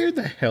 where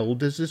the hell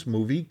does this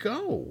movie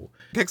go?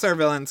 Pixar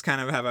villains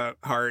kind of have a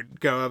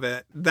hard go of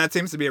it. That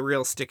seems to be a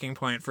real sticking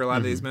point for a lot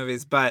of these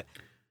movies. But,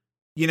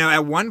 you know,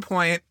 at one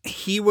point,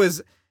 he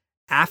was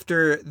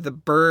after the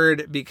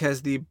bird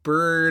because the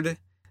bird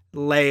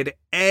laid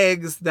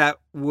eggs that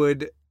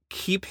would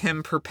keep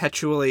him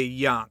perpetually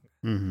young.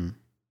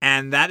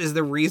 And that is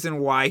the reason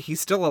why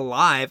he's still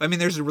alive. I mean,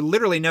 there's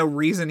literally no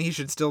reason he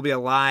should still be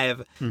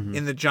alive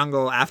in the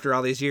jungle after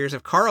all these years.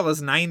 If Carl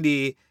is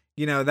 90,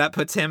 you know, that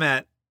puts him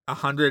at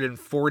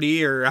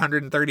 140 or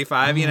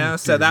 135, you know?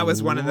 So that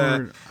was one of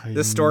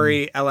the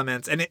story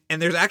elements. And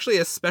there's actually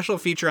a special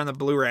feature on the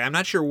Blu-ray. I'm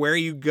not sure where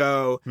you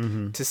go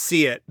to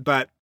see it,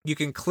 but you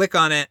can click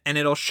on it and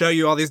it'll show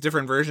you all these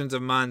different versions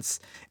of Muntz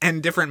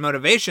and different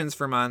motivations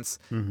for Muntz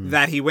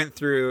that he went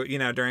through, you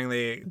know, during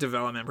the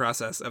development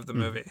process of the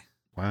movie.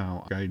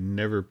 Wow. I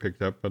never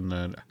picked up on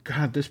that.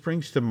 God, this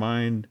brings to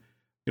mind,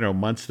 you know,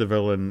 Muntz the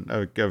villain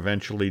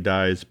eventually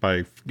dies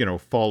by, you know,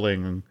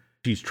 falling.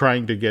 He's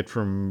trying to get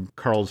from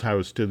Carl's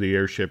house to the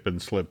airship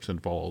and slips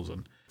and falls.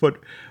 But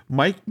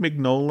Mike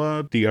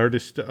Mignola, the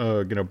artist,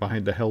 you know,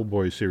 behind the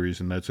Hellboy series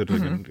and that sort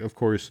of thing, of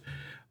course,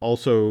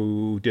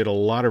 also did a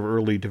lot of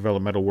early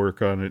developmental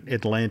work on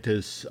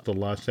Atlantis, The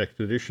Lost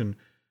Expedition,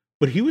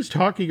 But he was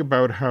talking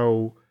about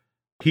how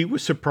he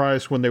was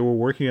surprised when they were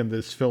working on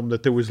this film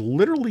that there was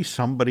literally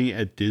somebody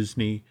at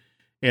Disney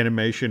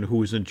Animation who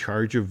was in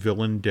charge of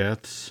villain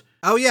deaths.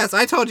 Oh yes,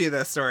 I told you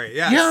this story.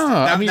 Yes.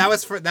 Yeah, that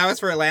was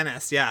for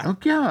Atlantis. Yeah. Oh,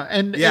 yeah,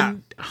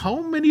 and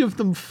how many of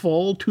them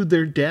fall to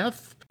their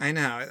death? I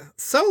know,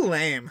 so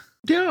lame.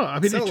 Yeah, I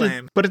mean, So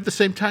lame. but at the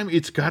same time,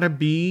 it's got to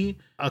be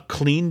a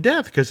clean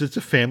death because it's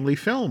a family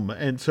film,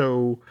 and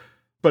so.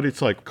 But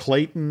it's like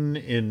Clayton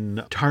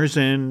in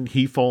Tarzan,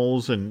 he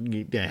falls and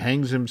he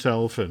hangs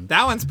himself, and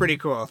That one's pretty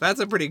cool.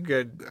 That's a pretty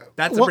good.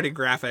 That's a pretty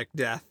graphic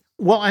death.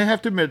 well, I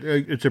have to admit,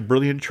 it's a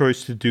brilliant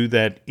choice to do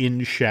that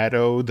in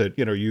shadow. That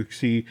you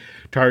see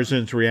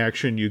Tarzan's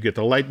reaction, you get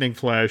the lightning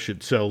flash.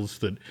 It sells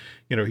that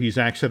he's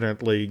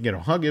accidentally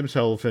hung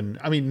himself, and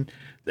I mean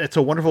that's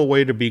a wonderful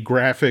way to be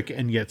graphic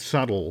and yet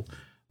subtle.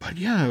 But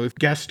yeah, with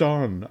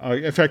Gaston.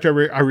 In fact, I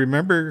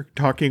remember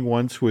talking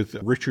once with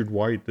Richard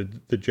White,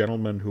 the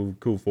gentleman who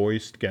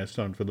voiced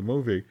Gaston for the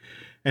movie,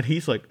 and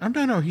he's like, "Oh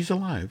no, he's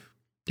alive."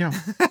 Yeah,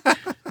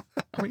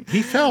 I mean,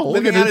 he fell,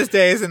 Living out his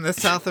days in the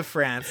south of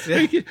France.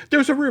 Yeah.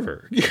 There's a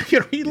river.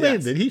 He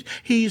landed.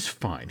 He's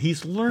fine.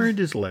 He's learned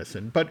his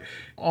lesson. But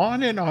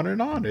on and on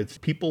and on, it's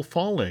people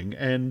falling,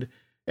 and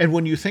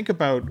when you think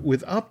about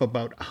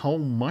how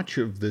much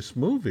of this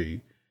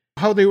movie,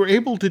 how they were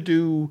able to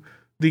do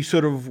these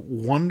sort of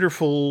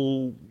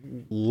wonderful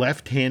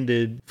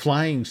left-handed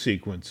flying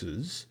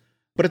sequences,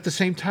 but at the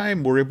same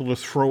time, we're able to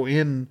throw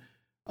in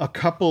a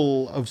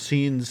couple of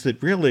scenes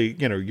that really,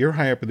 you're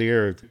high up in the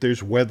air.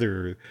 There's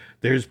weather,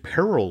 there's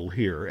peril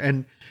here,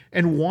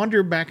 and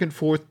wander back and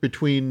forth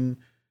between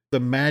the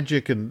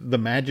magic and the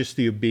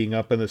majesty of being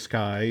up in the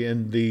sky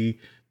and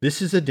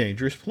this is a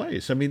dangerous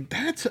place. I mean,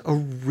 that's a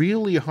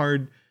really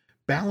hard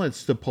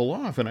balance to pull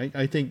off, and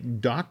I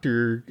think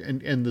Doctor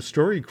and the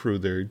story crew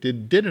there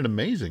did an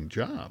amazing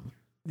job.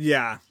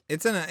 Yeah,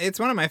 it's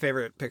one of my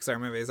favorite Pixar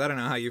movies. I don't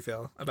know how you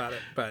feel about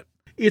it, but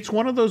it's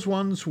one of those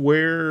ones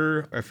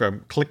where if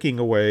I'm clicking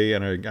away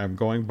and I'm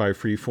going by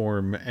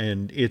Freeform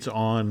and it's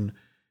on,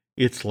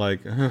 it's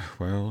like,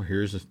 well,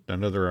 here's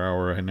another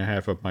hour and a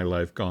half of my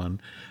life gone.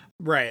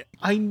 Right.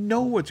 I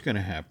know what's going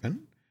to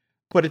happen,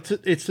 but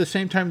it's the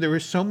same time there are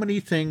so many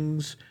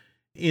things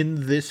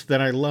in this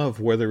that I love,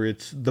 whether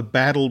it's the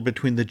battle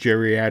between the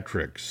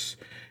geriatrics,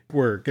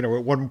 where, at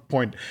one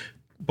point,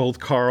 both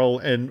Carl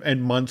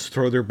and Muntz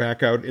throw their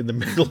back out in the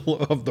middle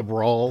of the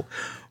brawl,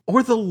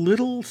 or the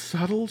little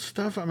subtle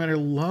stuff. I mean, I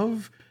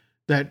love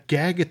that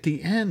gag at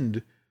the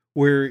end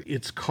where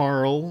it's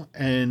Carl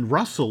and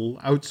Russell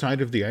outside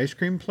of the ice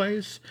cream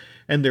place,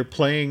 and they're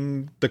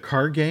playing the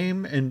car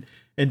game, and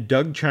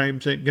Doug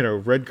chimes in,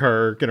 red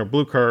car,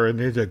 blue car, and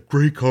there's a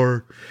gray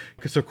car.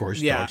 Because, of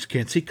course, dogs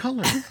can't see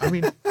color. I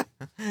mean...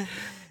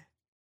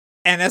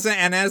 And as an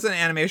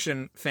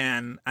animation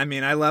fan, I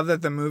mean, I love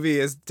that the movie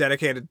is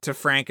dedicated to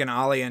Frank and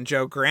Ollie and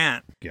Joe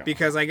Grant. Yeah.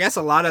 Because I guess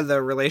a lot of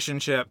the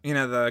relationship,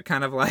 the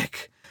kind of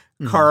like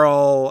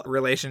Carl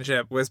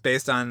relationship was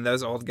based on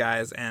those old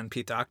guys and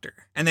Pete Docter.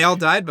 And they all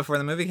died before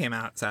the movie came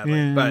out, sadly.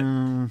 Yeah.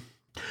 But...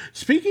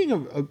 Speaking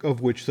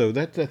of which, though,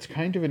 that's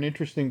kind of an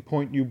interesting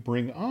point you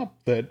bring up,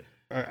 that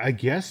I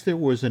guess there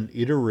was an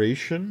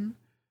iteration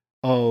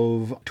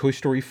of Toy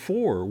Story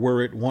 4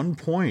 where at one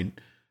point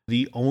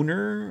the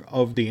owner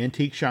of the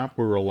antique shop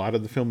where a lot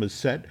of the film is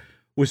set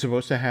was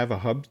supposed to have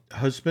a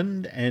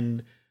husband,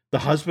 and the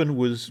husband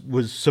was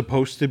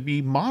supposed to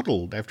be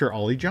modeled after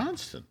Ollie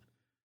Johnston.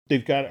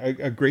 They've got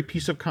a great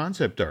piece of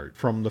concept art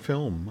from the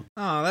film.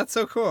 Oh, that's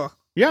so cool.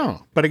 Yeah,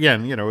 but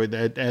again,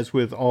 as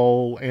with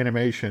all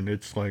animation,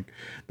 it's like,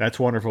 that's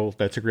wonderful,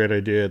 that's a great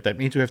idea, that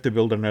means we have to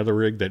build another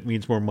rig, that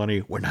means more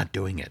money, we're not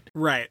doing it.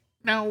 Right.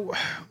 Now,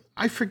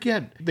 I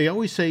forget, they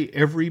always say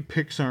every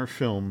Pixar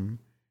film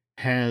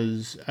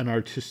has an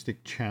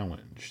artistic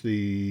challenge.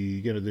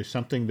 There's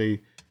something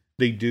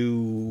they do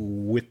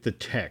with the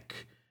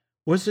tech.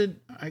 Was it,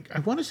 I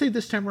want to say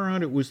this time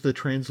around, it was the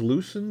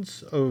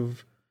translucence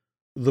of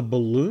the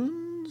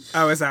balloons?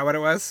 Oh, is that what it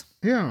was?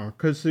 Yeah,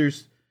 because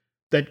there's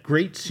that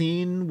great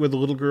scene where the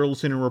little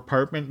girl's in her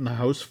apartment and the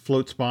house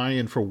floats by,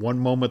 and for one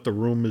moment the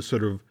room is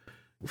sort of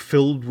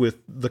filled with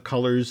the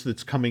colors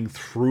that's coming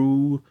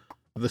through,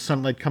 the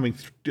sunlight coming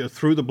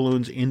through the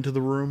balloons into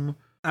the room.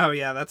 Oh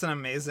yeah, that's an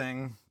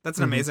amazing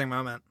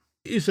moment.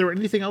 Is there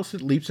anything else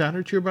that leaps out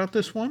at you about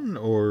this one,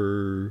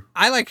 or?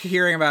 I like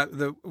hearing about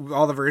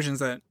all the versions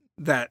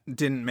that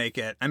didn't make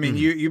it. I mean,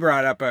 you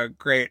brought up a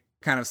great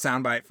kind of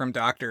soundbite from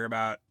Doctor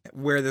about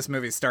where this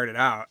movie started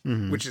out,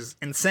 which is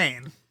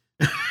insane.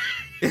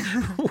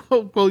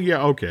 well,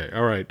 yeah, okay,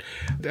 all right.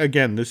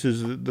 Again, this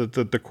is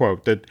the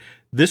quote, that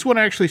this one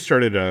actually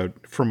started out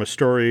from a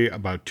story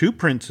about two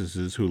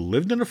princesses who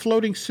lived in a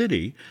floating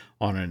city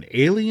on an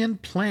alien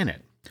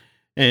planet.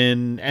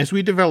 And as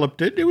we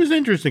developed it, it was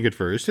interesting at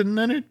first, and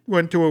then it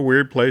went to a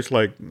weird place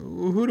like,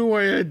 who do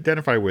I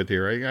identify with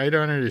here? I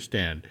don't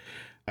understand.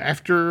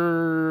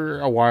 After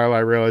a while, I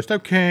realized,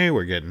 okay,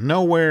 we're getting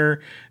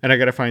nowhere, and I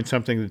got to find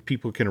something that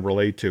people can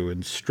relate to,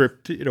 and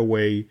stripped it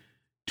away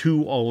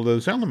to all of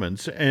those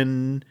elements.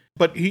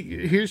 But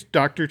here's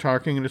Doctor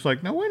talking, and it's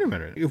like, no, wait a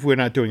minute. If we're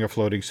not doing a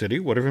floating city,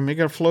 what if we make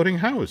a floating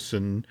house?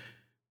 And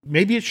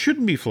maybe it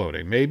shouldn't be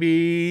floating.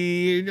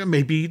 Maybe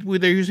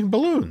they're using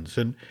balloons.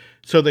 And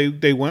so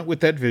they went with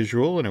that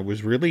visual, and it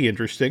was really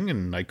interesting,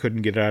 and I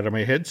couldn't get it out of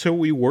my head. So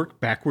we worked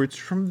backwards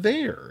from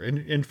there. And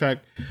in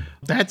fact,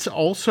 that's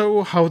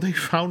also how they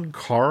found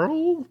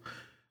Carl.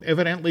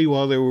 Evidently,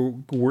 while they were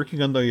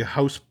working on the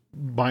house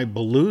by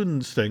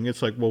balloons thing,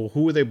 it's like, well,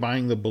 who are they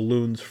buying the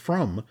balloons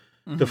from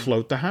to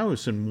float the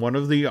house? And one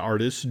of the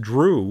artists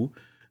drew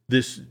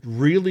this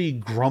really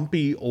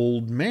grumpy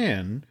old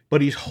man,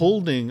 but he's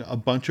holding a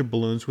bunch of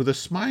balloons with a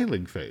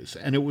smiling face.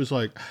 And it was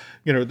like,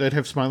 they'd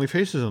have smiley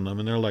faces on them.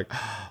 And they're like,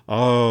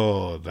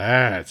 oh,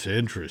 that's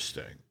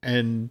interesting.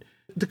 And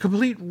the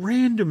complete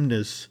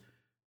randomness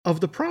of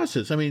the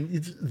process. I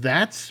mean,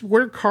 that's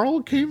where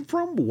Carl came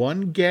from.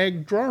 One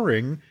gag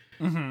drawing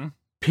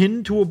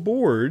pinned to a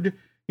board,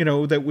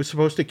 that was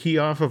supposed to key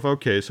off of,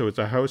 okay, so it's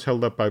a house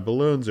held up by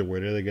balloons, and where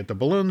do they get the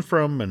balloons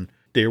from? And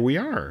there we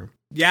are.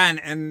 Yeah,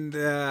 and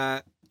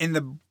in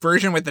the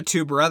version with the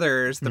two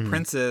brothers, the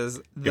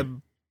princes,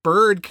 the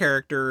bird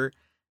character,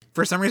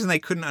 for some reason they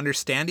couldn't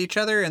understand each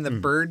other, and the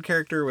bird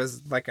character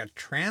was like a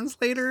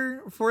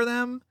translator for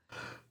them.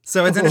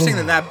 So it's interesting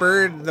that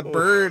the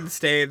bird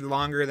stayed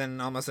longer than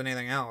almost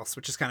anything else,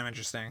 which is kind of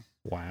interesting.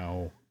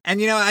 Wow. And,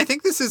 I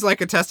think this is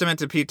like a testament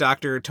to Pete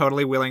Docter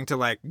totally willing to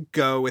like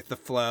go with the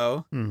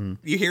flow. Mm-hmm.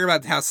 You hear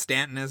about how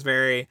Stanton is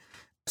very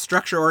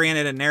structure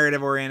oriented and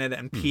narrative oriented,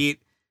 and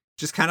Pete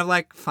just kind of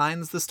like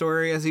finds the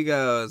story as he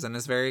goes and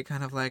is very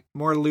kind of like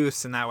more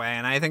loose in that way.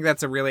 And I think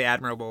that's a really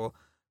admirable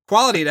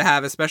quality to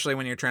have, especially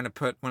when you're trying to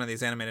put one of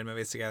these animated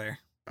movies together.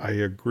 I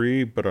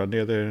agree, but on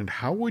the other hand,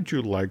 how would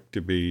you like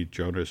to be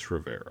Jonas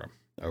Rivera?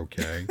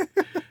 Okay.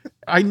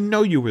 I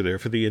know you were there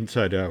for the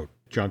Inside Out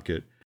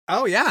junket.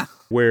 Oh, yeah.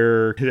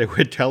 Where they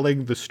were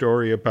telling the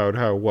story about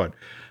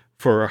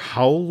for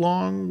how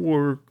long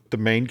were the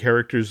main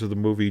characters of the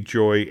movie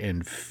Joy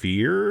and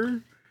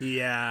Fear?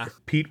 Yeah.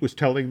 Pete was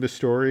telling the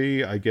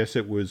story. I guess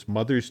it was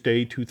Mother's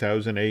Day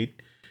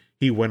 2008.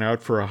 He went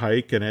out for a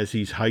hike, and as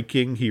he's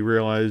hiking, he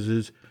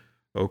realizes,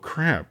 oh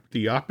crap,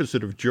 the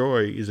opposite of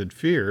joy isn't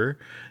fear.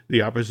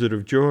 The opposite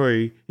of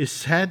joy is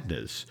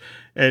sadness.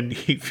 And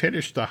he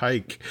finished the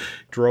hike,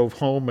 drove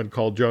home, and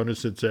called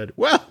Jonas and said,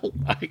 well,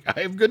 I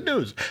have good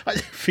news. I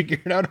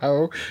figured out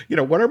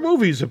what our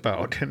movie's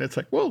about. And it's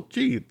like, well,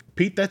 gee,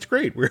 Pete, that's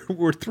great.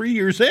 We're 3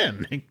 years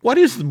in. What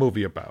is the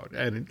movie about?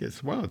 And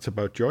it's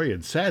about joy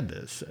and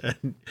sadness.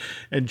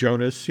 And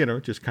Jonas,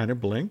 just kind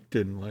of blinked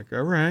and like,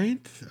 all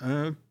right,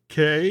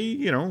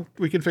 okay,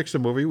 we can fix the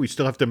movie. We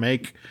still have to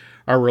make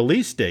our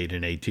release date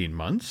in 18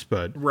 months,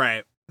 but...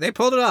 Right. They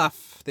pulled it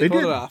off. They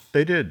pulled it off.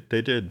 They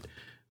did.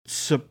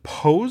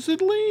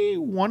 Supposedly,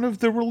 one of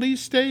the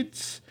release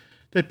dates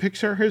that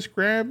Pixar has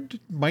grabbed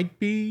might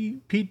be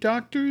Pete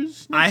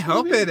Docter's next I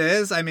hope movie. it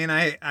is. I mean,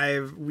 I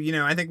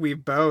think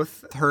we've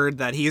both heard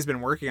that he's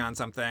been working on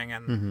something,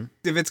 and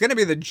if it's going to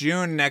be the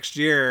June next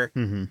year,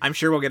 I'm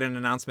sure we'll get an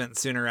announcement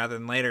sooner rather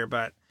than later,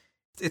 but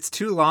it's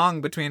too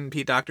long between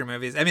Pete Docter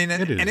movies. I mean,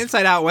 and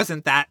Inside Out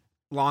wasn't that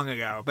long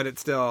ago, but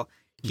it's still...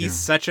 He's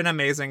such an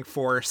amazing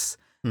force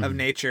of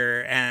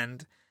nature,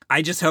 and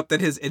I just hope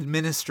that his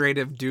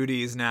administrative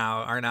duties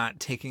now are not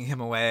taking him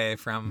away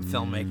from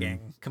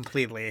filmmaking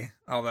completely,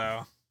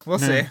 although we'll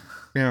see.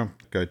 Yeah,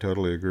 I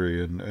totally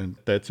agree, and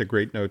that's a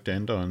great note to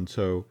end on.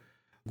 So,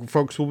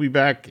 folks, we'll be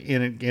back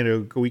in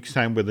a week's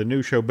time with a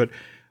new show, but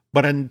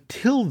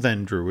until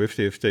then, Drew,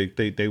 if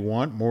they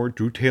want more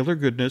Drew Taylor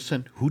goodness,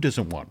 and who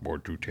doesn't want more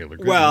Drew Taylor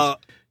goodness? Well,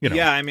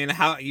 yeah, I mean,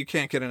 how you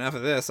can't get enough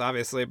of this,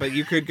 obviously, but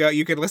you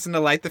could listen to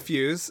Light the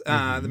Fuse,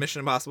 the Mission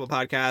Impossible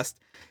podcast.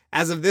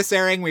 As of this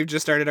airing, we've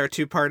just started our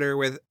two-parter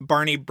with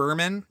Barney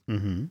Berman,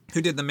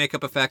 who did the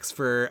makeup effects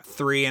for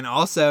 3 and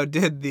also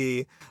did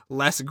the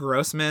Les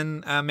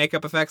Grossman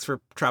makeup effects for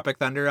Tropic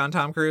Thunder on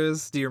Tom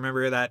Cruise. Do you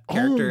remember that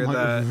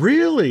character?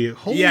 Really?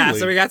 Holy. Yeah,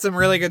 so we got some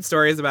really good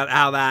stories about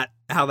how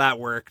that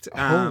worked.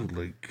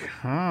 Holy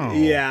cow.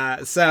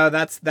 Yeah, so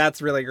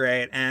that's really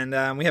great.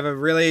 And we have a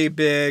really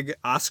big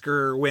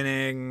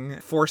Oscar-winning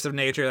force of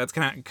nature that's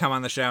going to come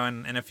on the show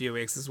in a few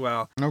weeks as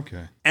well.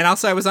 Okay. And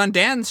also, I was on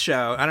Dan's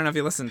show. I don't know if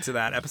you listened to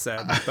that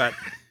episode, but...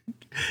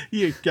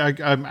 Yeah,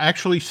 I'm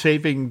actually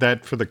saving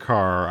that for the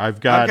car. I've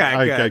got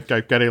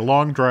a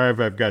long drive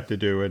I've got to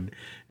do, and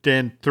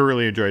Dan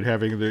thoroughly enjoyed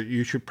having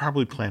you should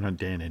probably plan on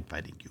Dan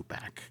inviting you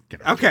back.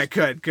 Okay,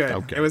 good.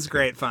 Okay, it was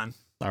great fun.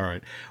 All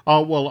right.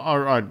 Well,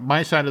 on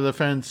my side of the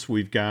fence,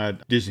 we've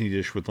got Disney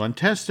Dish with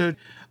Untested.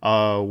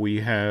 We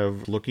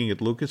have Looking at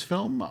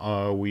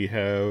Lucasfilm. We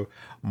have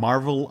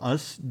Marvel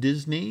Us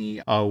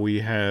Disney. We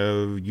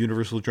have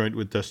Universal Joint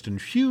with Dustin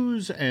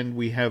Fuse. And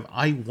we have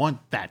I Want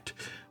That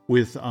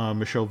with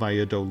Michelle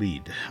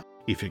Valladolid.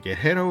 If you could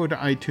head over to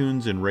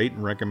iTunes and rate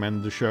and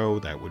recommend the show,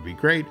 that would be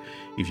great.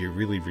 If you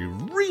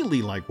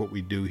really like what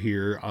we do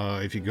here,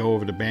 if you go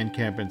over to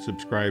Bandcamp and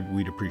subscribe,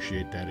 we'd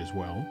appreciate that as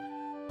well.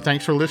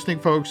 Thanks for listening,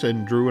 folks,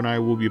 and Drew and I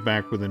will be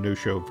back with a new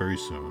show very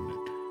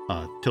soon.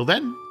 Till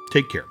then,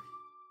 take care.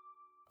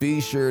 Be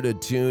sure to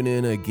tune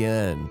in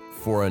again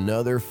for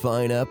another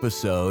fine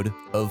episode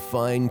of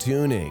Fine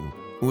Tuning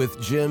with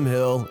Jim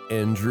Hill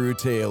and Drew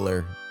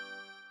Taylor.